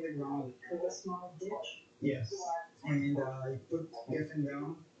crack in the ground. with a small ditch. Yes. And I put Geffen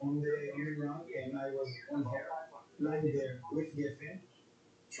down on the ground, and I was on her, lying there with Geffen,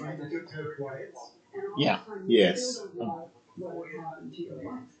 trying to keep her quiet. And all Yeah. the time you Yes. still don't know what would happen to your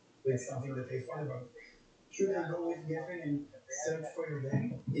wife. It's something that I thought about. Should I go with Geffen and search for your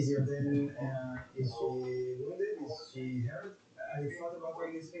dad? Is your dad, is she wounded? Is she hurt? I thought about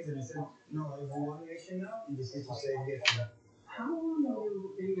all these things, and I said, no, I have one mission now, and this is to save Geffen. How long were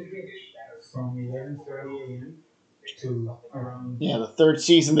you in the ditch? From 11:30 a.m. to around Yeah, the third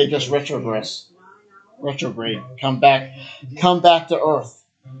season they just retrograde, 9 hours? come back to earth.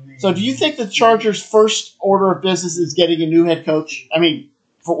 So, do you think the Chargers' first order of business is getting a new head coach? I mean,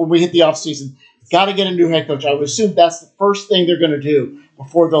 for when we hit the offseason, got to get a new head coach. I would assume that's the first thing they're going to do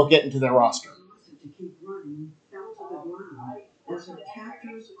before they'll get into their roster. To keep running, fell to the ground as her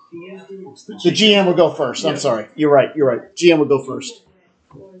captors closed in. The GM will go first. I'm sorry. You're right. GM will go first.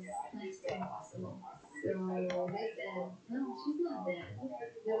 Was next to impossible. So they said, no, she's not dead.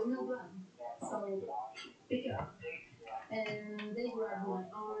 There was no blood. So pick her up. And they grabbed my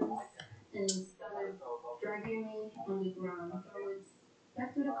arms and started dragging me on the ground towards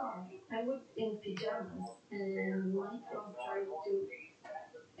back to the car. I was in pajamas and my clothes tried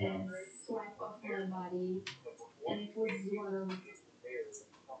to swipe off my body, and it was one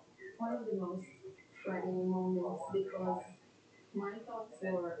of the most frightening moments because my thoughts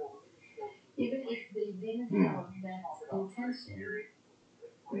were, even if they didn't have that intention,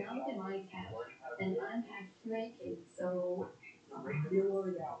 now they might have, and I'm half naked, so You're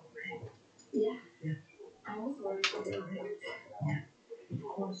worried. yeah, I was worried for their health. Of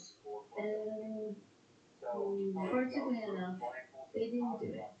course. And fortunately enough, they didn't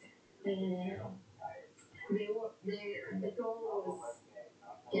do it. And the goal was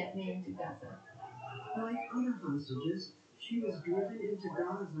get me into Gaza. Like other hostages, she was driven into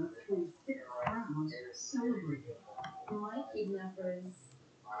Gaza through thick crowds celebrating. My kidnappers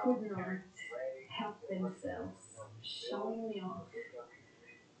could not help themselves showing me off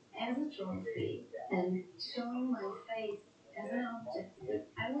as a trophy and showing my face as an object.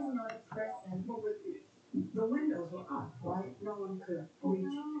 I was not a person. The windows were up, right? No one could reach.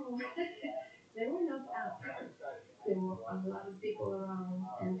 No, they were not up. There were a lot of people around,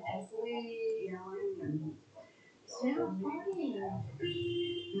 and as we Yelling and they were partying.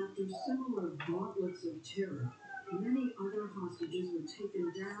 after similar gauntlets of terror, many other hostages were taken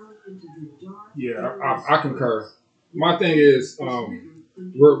down into the dark. Yeah, I concur. My thing is,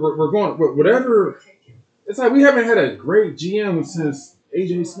 we're going whatever. It's like we haven't had a great GM since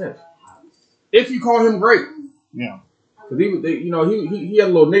AJ Smith. If you call him great, Yeah. because he had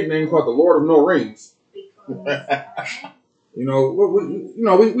a little nickname called the Lord of No Rings. We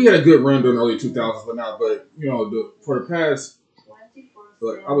had a good run during the early 2000s, but not. But for the past,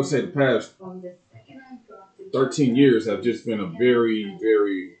 but I would say the past 13 years have just been a very,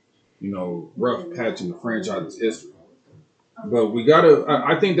 very, rough patch in the franchise's history. But we gotta.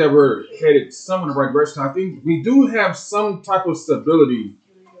 I think that we're headed some in the right direction. I think we do have some type of stability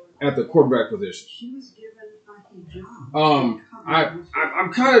at the quarterback position. She was given a hijab.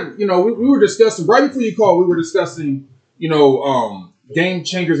 I'm kind of, we were discussing right before you called. We were discussing, game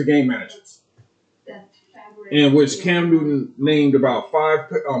changers and game managers. That fabric in which Cam Newton named about 5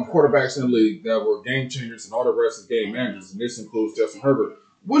 quarterbacks in the league that were game changers, and all the rest is game managers, and this includes Justin Herbert.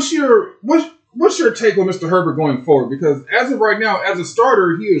 What's your take on Mr. Herbert going forward? Because as of right now, as a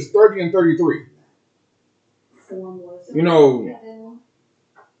starter, he is 30-33. You know,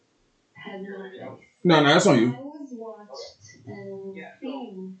 no, that's on you. I was watched and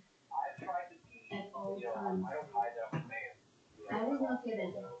seen at all times. I was not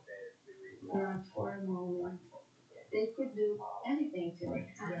kidding. Not for a moment. They could do anything to me.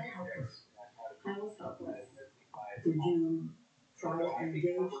 I was helpless. Did you try to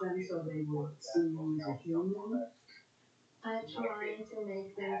engage them so they would see you as a human? I tried to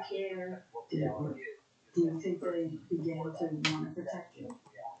make them care. Did it work? Do you think they began to want to protect you?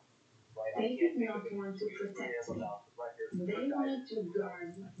 They did not want to protect me. They wanted to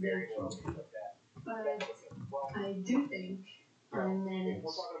guard their trophy. But I do think I managed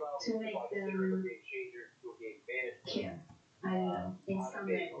to make them care. I don't know, in some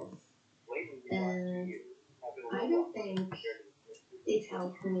levels. And I don't think it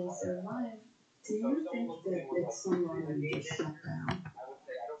helped me survive. Do you think that it's someone just shut down?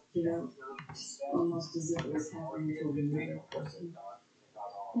 You know, almost as if it was happening to another person.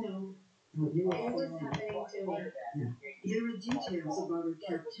 No, You were it was feeling- happening to me. There are details about her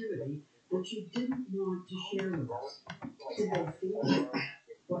captivity that you didn't want to share with us. Did they feel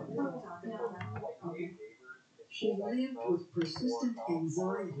what you were talking about? Okay. She lived with persistent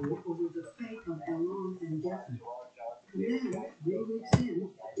anxiety over the fate of Elon and Geffen. Then, 3 weeks in,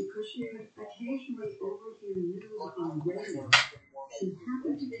 because she could occasionally overhear news on the radio, she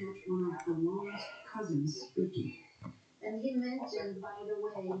happened to catch one of Elon's cousins speaking. And he mentioned, by the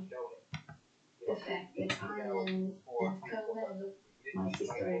way, the fact that Ian and Carmel, my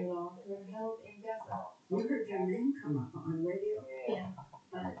sister-in-law, were held in Gaza. You heard your name come up on radio? Yeah,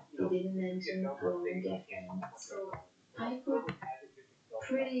 but he didn't mention Alon Geffen. So I could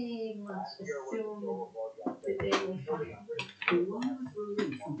pretty much assume that they were fine. Along with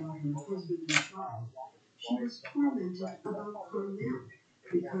relief about her husband and child, she was tormented about Carmel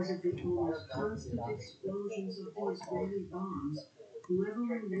because of the almost constant explosions of the Israeli bombs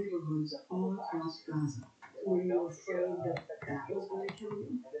leveling neighborhoods all across Gaza. Were you afraid that that was going to kill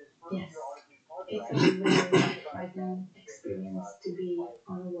you? Yes, it's a very frightening experience to be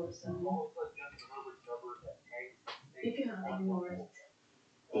on a war zone. You cannot ignore it.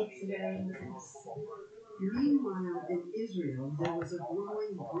 It's very intense. Meanwhile, in Israel, there was a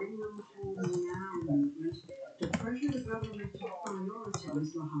growing Bring Them Home Now movement to pressure the government to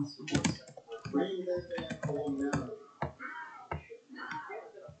prioritize the hostages. Bring them home now.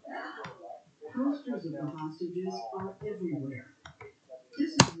 Posters of the hostages are everywhere.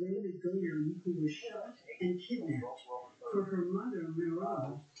 This is Raina Golan, who was shot and kidnapped. For her mother,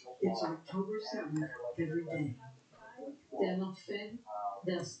 Merav, it's October 7th every day. They're not fed,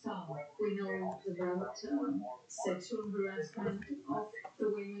 they're starved. We know about sexual harassment of the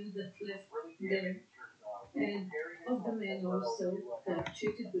women that left there, and of the men also that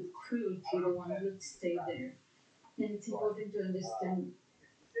treated with cruelty the ones that stayed there. And it's important to understand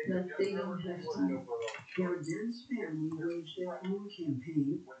that they don't have to. Yarden's family waged their own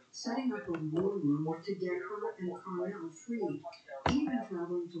campaign, setting up a war room to get her and Carmel freed, even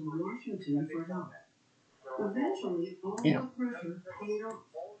traveling to Washington for help. Eventually, all the pressure paid off.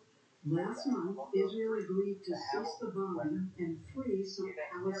 Last month, Israel agreed to cease the bombing and free some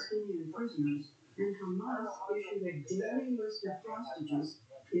Palestinian prisoners, and Hamas issued a daily list of hostages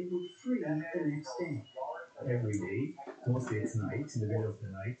it would free the next day. Every day, mostly it's night, in the middle of the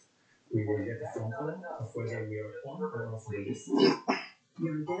night, we will get a phone call of whether we are on or off the list.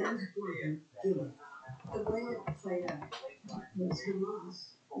 Yarden's brother, Gilad. The way it played out was Hamas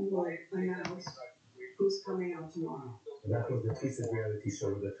would announce who's coming out tomorrow. That was the piece of reality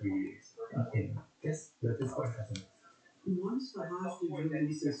show that we yes, that is what happened. Once the hostage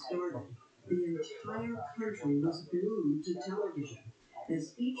releases started, the entire country was glued to television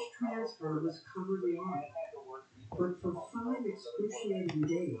as each transfer was covered live. But for 5 excruciating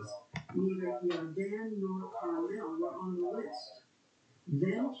days, neither Yarden nor Carmel were on the list.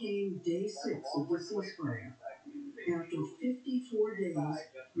 Then came day 6 of the ceasefire. After 54 days,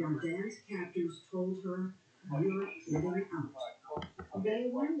 Yarden's captors told her, "You're getting out." They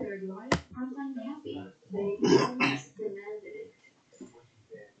wondered why I'm unhappy. They always demanded it.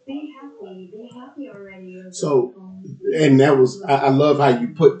 Be happy already. You're So, home. and that was, I love how you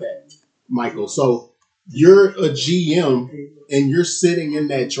put that, Michael. So, you're a GM and you're sitting in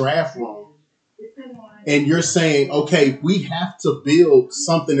that draft room and you're saying, okay, we have to build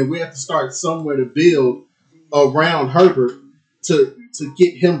something and we have to start somewhere to build around Herbert to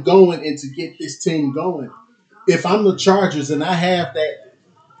get him going and to get this team going. if I'm the Chargers and I have that,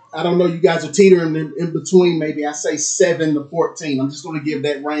 I don't know, you guys are teetering in between, maybe I say 7 to 14. I'm just going to give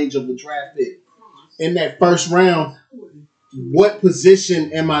that range of the draft pick. In that first round, what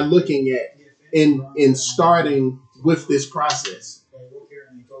position am I looking at in starting with this process? I wrote here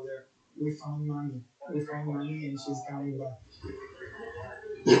and I told her, we found money. We found money and she's coming back.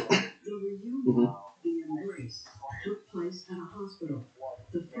 The reunion, the embrace, took place at a hospital,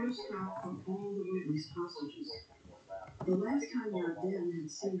 the first stop for all the released hostages. The last time Yarden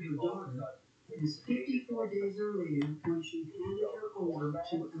had seen her daughter was 54 days earlier when she handed her over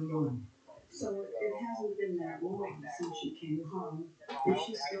to Elon. So it hasn't been that long since she came home. Is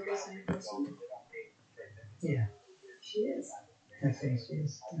she still the same person? Yeah, She is. I think she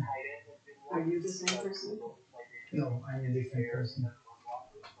is. Are you the same person? No, I'm a different person.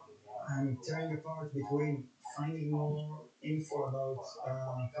 I'm tearing apart between finding more info about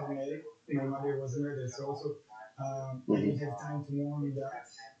Carmel. My mother was murdered, so also I didn't have time to mourn that.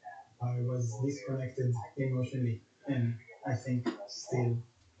 I was disconnected emotionally, and I think still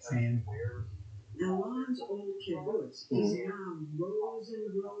I am. Elon's old kibbutz is now rows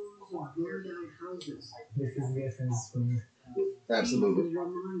and rows of burned-out houses. This is Geffen's for me. Absolutely.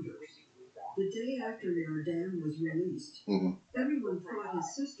 Reminders. The day after Yarden was released, everyone thought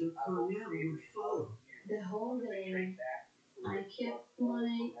his sister Carmel would follow. The whole day, I kept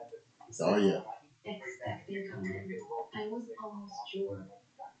my Oh, yeah. expecting comment. I was almost sure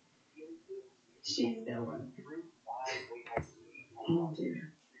she's the one. Oh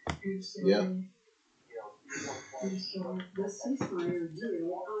dear. I'm sorry. Yeah. And so the ceasefire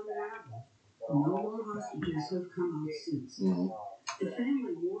deal unraveled. No more hostages have come out since. The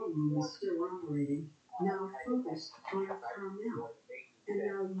family war room is still operating, now focused on Carmel. And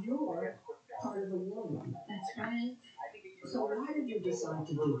now you're part of the war room. That's right. So why did you decide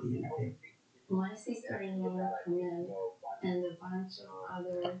to do the interview? My sister-in-law, Camille, and a bunch of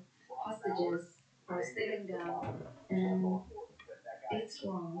other hostages are sitting down, and it's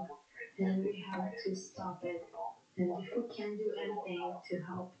wrong, and we have to stop it. And if we can do anything to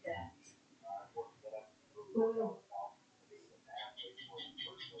help that, we will.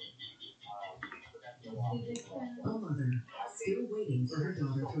 A mother, still waiting for her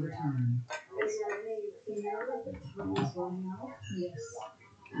daughter to return. Is there any fear that the time is running out? Yes.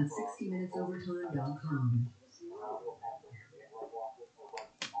 At 60minutesovertime.com.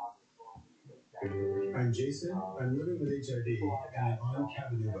 I'm Jason. I'm living with HIV and I'm on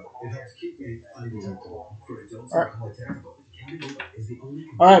Cabenuva. It helps keep me undetectable. For adults who are undetectable, Cabenuva is the only.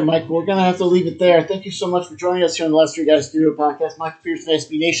 All right, Mike, we're going to have to leave it there. Thank you so much for joining us here on the Last Three Guys Studio Podcast. Mike Pearson,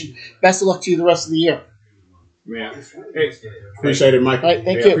 SB Nation. Best of luck to you the rest of the year. Yeah. Hey, Appreciate it, Mike. All right,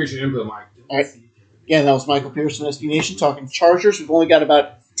 thank yeah, you. appreciate your input, Mike. All right. Again, that was Michael Pearson, SB Nation, talking Chargers. We've only got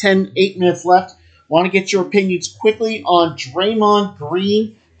about 8 minutes left. Want to get your opinions quickly on Draymond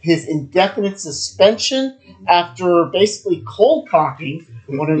Green, his indefinite suspension after basically cold cocking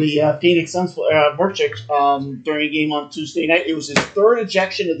one of the Phoenix Suns merchants during a game on Tuesday night. It was his 3rd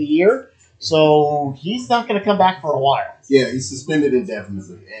ejection of the year, so he's not going to come back for a while. Yeah, he's suspended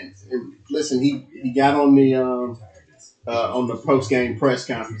indefinitely. And listen, he got on the post game press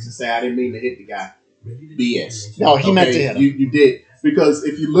conference and said, "I didn't mean to hit the guy." BS. No, he meant to hit him. You did, because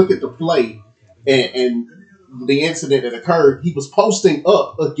if you look at the play and the incident that occurred, he was posting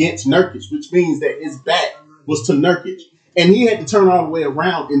up against Nurkic, which means that his back was to Nurkic, and he had to turn all the way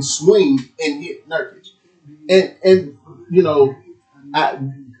around and swing and hit Nurkic. And you know, I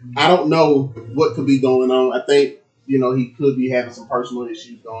don't know what could be going on. I think, you know, he could be having some personal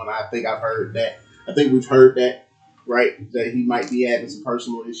issues going on. I think I've heard that. I think we've heard that, right? That he might be having some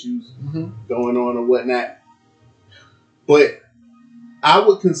personal issues going on or whatnot. But I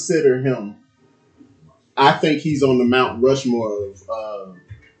would consider him. I think he's on the Mount Rushmore of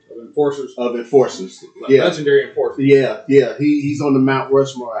Enforcers. Yeah. Legendary enforcers. Yeah. He's on the Mount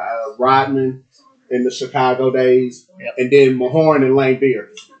Rushmore. Rodman in the Chicago days, and then Mahorn and Lane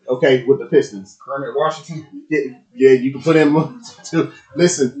Beer. Okay, with the Pistons. Kermit Washington. Yeah, you can put him to.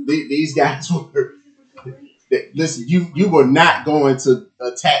 Listen, these guys were. Listen, you were not going to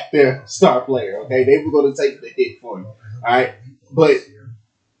attack their star player. Okay, they were going to take the hit for you. All right, but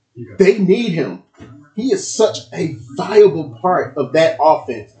they need him. He is such a viable part of that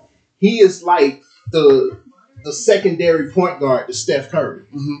offense. He is like the secondary point guard to Steph Curry.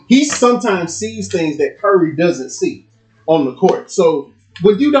 He sometimes sees things that Curry doesn't see on the court. So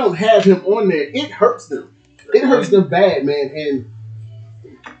when you don't have him on there, it hurts them. It hurts them bad, man. And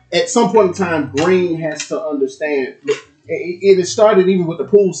at some point in time, Green has to understand. It has started even with the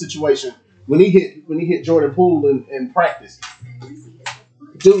Poole situation when he hit Jordan Poole in practice.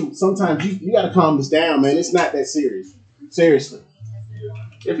 dude, sometimes you got to calm this down, man. It's not that serious. Seriously.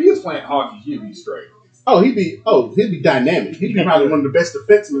 If he was playing hockey, he'd be straight. He'd be dynamic. He'd be probably one of the best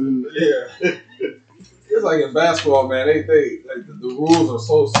defensemen in the It's like in basketball, man. They like the rules are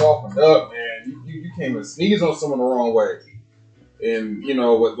so softened up, man. You can't even sneeze on someone the wrong way, and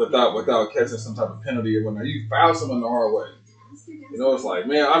without catching some type of penalty or whatnot. You foul someone the hard way. It's like,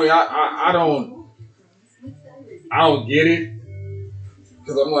 man. I mean, I don't get it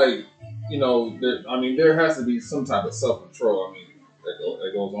because I'm like, there has to be some type of self control. I mean,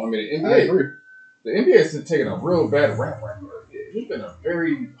 that goes on. I mean, the NBA has taken a real bad rap right now. It's been a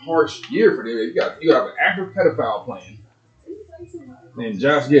very harsh year for them. You have an active pedophile playing named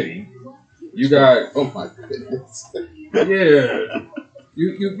Josh Giddey. You got oh my goodness. Yeah.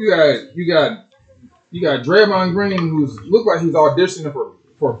 You got Draymond Green, who's looked like he's auditioning for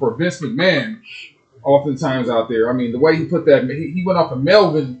Vince McMahon oftentimes out there. I mean, the way he put that, he went off of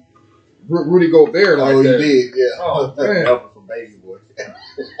Melvin, Rudy Gobert like that. He did, yeah. Oh, man. Melvin from Baby Boy.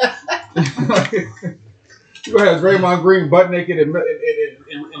 You gonna have Draymond Green butt naked in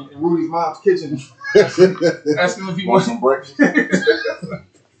Rudy's mom's kitchen, asking if he wants some breakfast.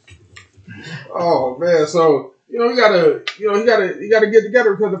 Oh man, so you gotta get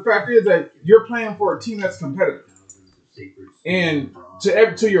together because the fact is that you're playing for a team that's competitive. And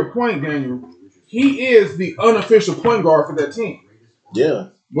to your point, Daniel, he is the unofficial point guard for that team. Yeah.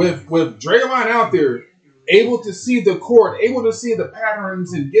 With Draymond out there, able to see the court, able to see the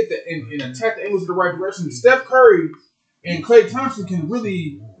patterns and get and attack the angles in the right direction. Steph Curry and Klay Thompson can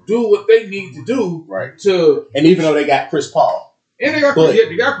really do what they need to do. Right. And even though they got Chris Paul. And they got but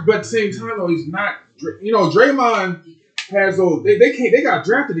at the same time though, he's not. Draymond has those. They got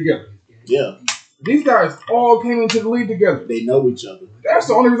drafted together. Yeah. These guys all came into the league together. They know each other. That's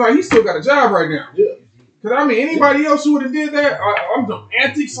the only reason he still got a job right now. Yeah. Because anybody else who would have did that,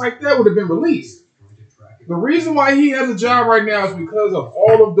 antics like that would have been released. The reason why he has a job right now is because of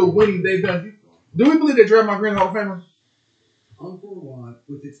all of the winning they've done. Do we believe that Draymond Green is Hall of Famer? Uncle Watt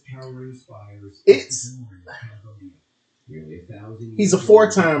with its power inspires. He's a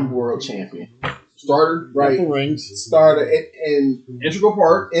 4-time world champion. Starter, right? Rings. Starter and integral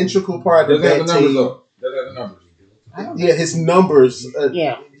part. Doesn't have the numbers up. Doesn't have the numbers. Yeah, his numbers.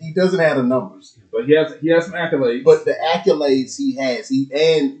 Yeah, he doesn't have the numbers. But he has some accolades. But the accolades he has, he's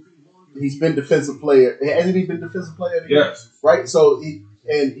been defensive player. Hasn't he been defensive player of the year? Yes. Right? So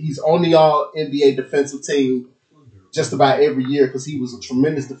he's on the all NBA defensive team just about every year because he was a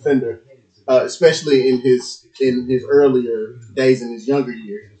tremendous defender, especially in his earlier days, in his younger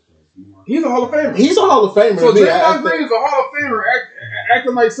years. He's a Hall of Famer. He's a Hall of Famer. So Draymond Green is a Hall of Famer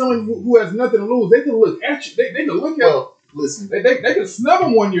acting like someone who has nothing to lose. They can look at you. They can look at listen. They can snub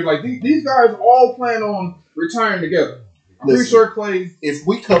him one year. Like these guys all plan on retiring together. I'm pretty sure Klay. If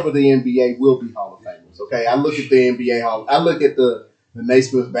we cover the NBA, we'll be Hall of Famers. Okay, I look at the NBA Hall. I look at the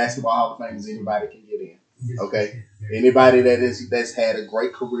Naismith Basketball Hall of Famers. Anybody can get in. Okay, anybody that's had a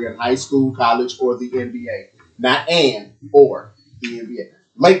great career in high school, college, or the NBA. Not or the NBA.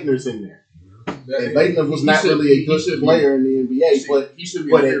 Leitner's in there. And Leitner was not really a good player in the NBA, but he should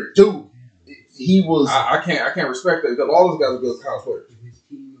be. But he was. I can't respect that because all those guys are good college players.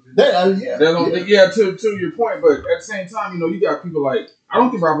 Yeah. To your point, but at the same time, you got people like I don't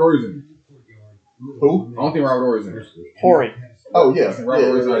think Robert Horry's in there. Who? I don't think Robert Horry's in there. Horry. Oh yeah, Robert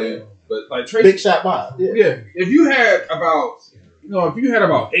Horry's not in. But like Tracy, Big Shot Bob. Yeah. If you had about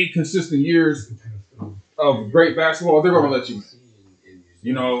 8 consistent years of great basketball, they're going to let you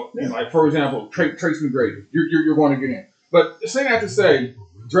in. And like for example, Tracy McGrady, you're going to get in. But saying that to say,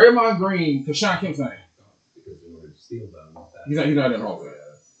 Draymond Green, because Sean Kemp's not in. He's not in the Hall of Fame.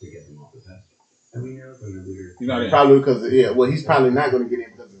 He's not in. Probably because he's probably not going to get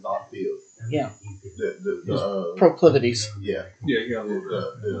in because it's off field. Yeah. The proclivities. Yeah. Yeah, he got a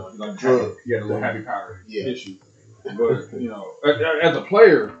little drug. He had a little happy powder issue. But as a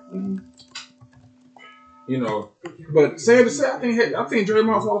player, but saying to say, I think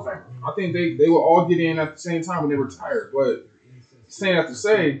Draymond's Hall of Fame. I think they will all get in at the same time when they retire. But saying that to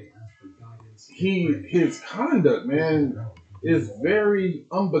say, his conduct, man, is very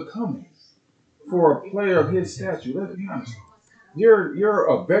unbecoming for a player of his stature. Let's be honest. You're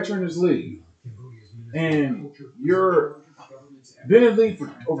a veteran in this league, and you're been in the league for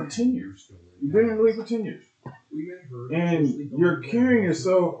over 10 years. You've been in the league for 10 years, and you're carrying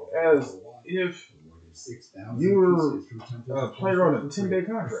yourself as if you're a player on a 10-day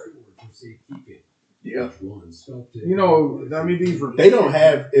contract. Yeah. They don't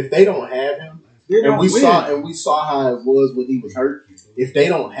have him. And we saw how it was when he was hurt. If they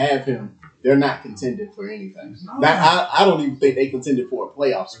don't have him, they're not contending for anything. I don't even think they contended for a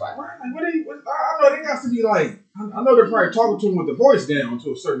playoff spot. Right. Like, I know they got to be like. I know they're probably talking to him with the voice down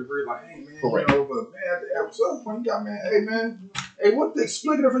to a certain degree. Like, hey man, Correct. you know, but man, at some point, you got hey, what the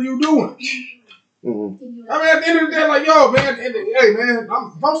explicative are you doing? Mm-hmm. I mean, at the end of the day, like, yo, man, hey man,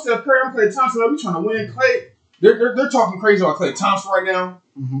 I'm Steph Curry. I'm Klay Thompson. I'm trying to win. Klay, they're talking crazy about Klay Thompson right now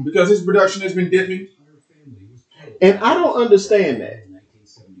because his production has been dipping. And I don't understand that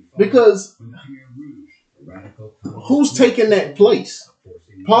because who's taking that place?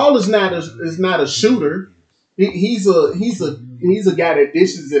 Paul is not a shooter. He's a guy that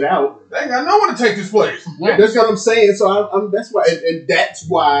dishes it out. They ain't got no one to take this place. Yeah. That's what I'm saying. So that's why, and that's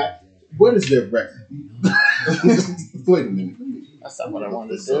why. What is their record? Wait a minute. That's not what I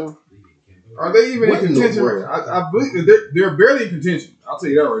wanted to do. Are they even What in in the contention? world? I believe they're barely in contention. I'll tell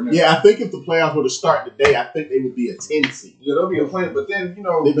you that right now. Yeah, I think if the playoffs were to start today, I think they would be a 10 seed. Yeah, they'll be a play, but then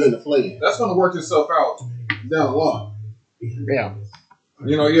They'd be in the play-in. that's going to work itself out down the line. Yeah.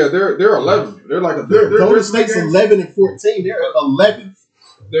 They're 11. They're like Golden State's 11 and 14. They're 11th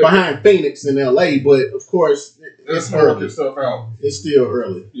behind Phoenix and LA, but of course It's it's going to work early. itself out. It's still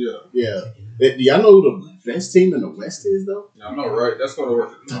early. Yeah. Yeah. Do y'all know who the best team in the West is though? Yeah, I know, right? That's going to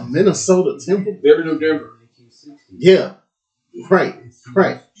work. The Minnesota Timberwolves. They're New Denver. Yeah. Right.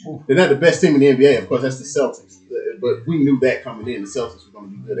 They're not the best team in the NBA. Of course, that's the Celtics. But we knew that coming in. The Celtics were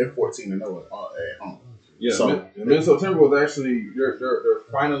going to be good. They're 14-0 at home. Yeah, So- the Minnesota Timberwolves actually they're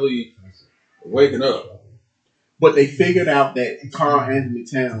finally waking up. But they figured out that Karl Anthony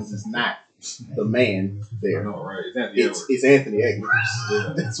Towns is not the man I there. know, right? It's It's Anthony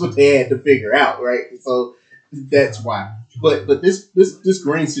Edwards. That's what they had to figure out, right? So that's why. But this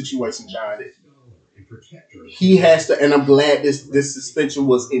Green situation, John, he has to, and I'm glad this suspension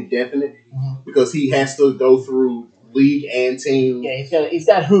was indefinite because he has to go through league and team. Yeah, he's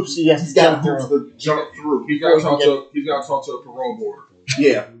got hoops. He's got hoops to jump through. He's got to talk to a parole board.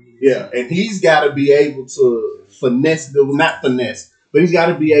 Yeah, and he's got to be able to not finesse, but he's got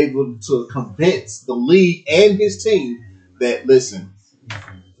to be able to convince the league and his team that listen,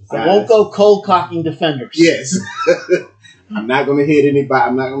 I won't go cold cocking defenders. yes, I'm not going to hit anybody.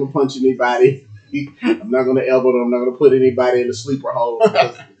 I'm not going to punch anybody. I'm not going to elbow them. I'm not going to put anybody in the sleeper hole.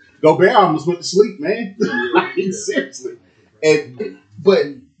 Gobert almost went to sleep, man. Seriously.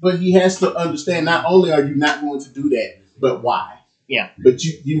 But he has to understand. Not only are you not going to do that, but why? Yeah. But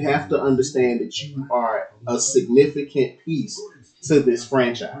you have to understand that you are a significant piece to this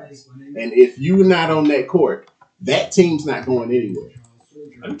franchise, and if you're not on that court, that team's not going anywhere.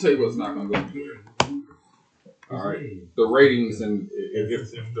 Let me tell you what's not going to go anywhere. All right, the ratings and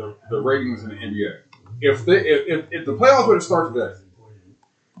if the ratings in the NBA, if the playoffs were to start today,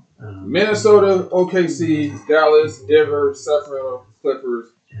 Minnesota, OKC, Dallas, Denver, Sacramento, Clippers,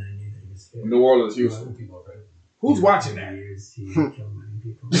 New Orleans, Houston. Who's watching that?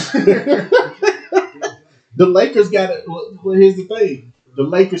 The Lakers got it. Well, here's the thing: the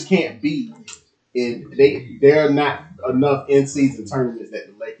Lakers can't beat, and there are not enough in-season tournaments that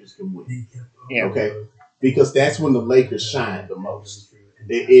the Lakers can win. Yeah. Okay, because that's when the Lakers shine the most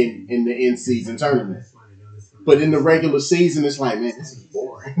in the in-season tournament. But in the regular season, it's like, man, this is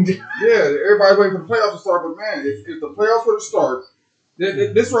boring. Yeah, everybody waiting for the playoffs to start, but man, if the playoffs were to start,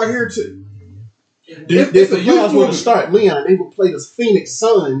 this right here too. If the playoffs were to start, Leon, they would play the Phoenix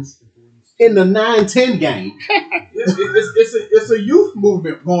Suns in the 9-10 game. It's a youth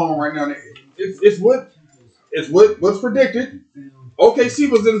movement going on right now. It's what's predicted.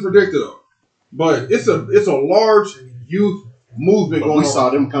 OKC wasn't predicted though, but it's a large youth movement going on. We saw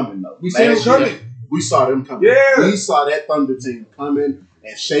them coming though. We saw them coming. We saw them coming. Yeah. We saw that Thunder team coming,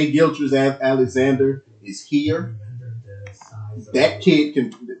 and Shea Gilgeous-Alexander is here. That kid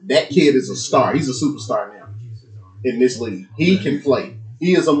is a star. He's a superstar now in this league. He can play.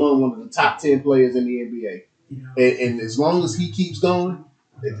 He is among one of the top 10 players in the NBA. And as long as he keeps going,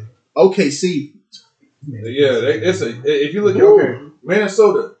 OKC. Yeah, if you look at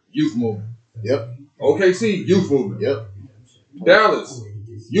Minnesota, youth movement. Yep. OKC, youth movement. Yep. Dallas,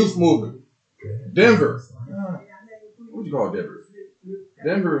 youth movement. Denver. What do you call Denver?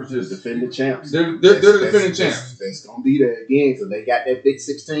 Denver is just defending champs. They're the defending champs. That's going to be there again because they got that big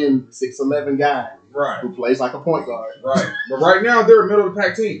 6'10", 6'11" guy who plays like a point guard. Right. But right now, they're a middle of the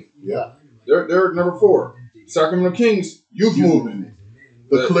pack team. Yeah. They're number 4. Sacramento Kings, youth movement.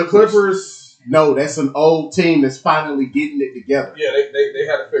 The Clippers. No, that's an old team that's finally getting it together. Yeah, they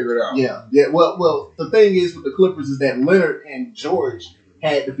had to figure it out. Yeah. Well, the thing is with the Clippers is that Leonard and George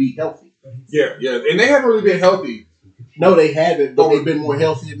had to be healthy. Yeah. And they haven't really been healthy. No, they haven't, but they've been more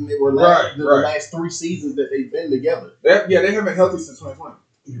healthy than they were the last 3 seasons that they've been together. They haven't been healthy since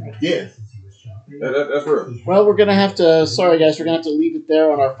 2020. Yeah. That's real. Well, we're going to have to, sorry guys, we're going to have to leave it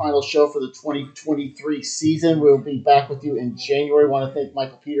there on our final show for the 2023 season. We'll be back with you in January. I want to thank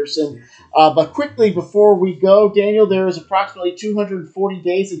Michael Peterson. But quickly, before we go, Daniel, there is approximately 240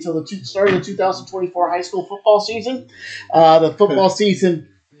 days until the start of the 2024 high school football season. The football season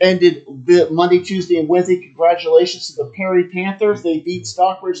ended Monday, Tuesday, and Wednesday. Congratulations to the Perry Panthers. They beat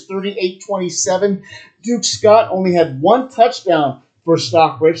Stockbridge 38-27. Duke Scott only had one touchdown for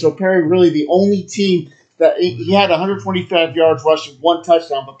Stockbridge, so Perry really the only team that he had 125 yards rushing, one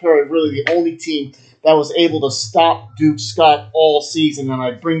touchdown, but Perry really the only team that was able to stop Duke Scott all season. And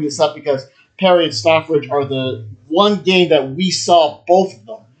I bring this up because Perry and Stockbridge are the one game that we saw both of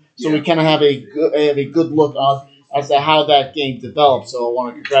them, so we kind of have a good look on as to how that game developed. So I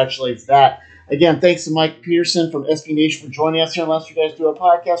want to congratulate that. Again, thanks to Mike Peterson from SB Nation for joining us here. Unless you guys do a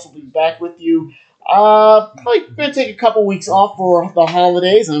podcast, we'll be back with you. Probably going to take a couple weeks off for the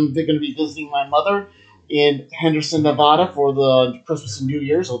holidays. I'm going to be visiting my mother in Henderson, Nevada for the Christmas and New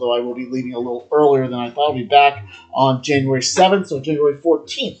Year's, although I will be leaving a little earlier than I thought. I'll be back on January 7th, so January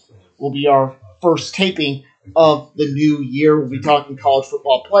 14th will be our first taping of the new year. We'll be talking college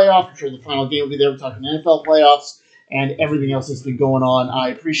football playoff. I'm sure the final game will be there. We're talking NFL playoffs and everything else that's been going on. I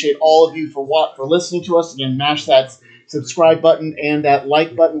appreciate all of you for listening to us. Again, mash that subscribe button and that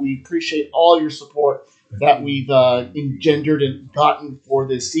like button. We appreciate all your support that we've engendered and gotten for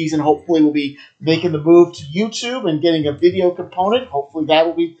this season. Hopefully we'll be making the move to YouTube and getting a video component. Hopefully that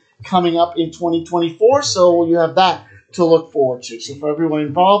will be coming up in 2024, so you have that to look forward to. So for everyone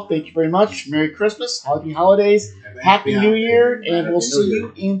involved, thank you very much. Merry Christmas, Happy Holidays, Happy New Year, and we'll see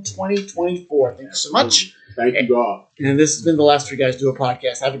you in 2024. Thank you so much. Thank you, God. And this has been the Last Three Guys Do a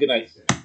Podcast. Have a good night.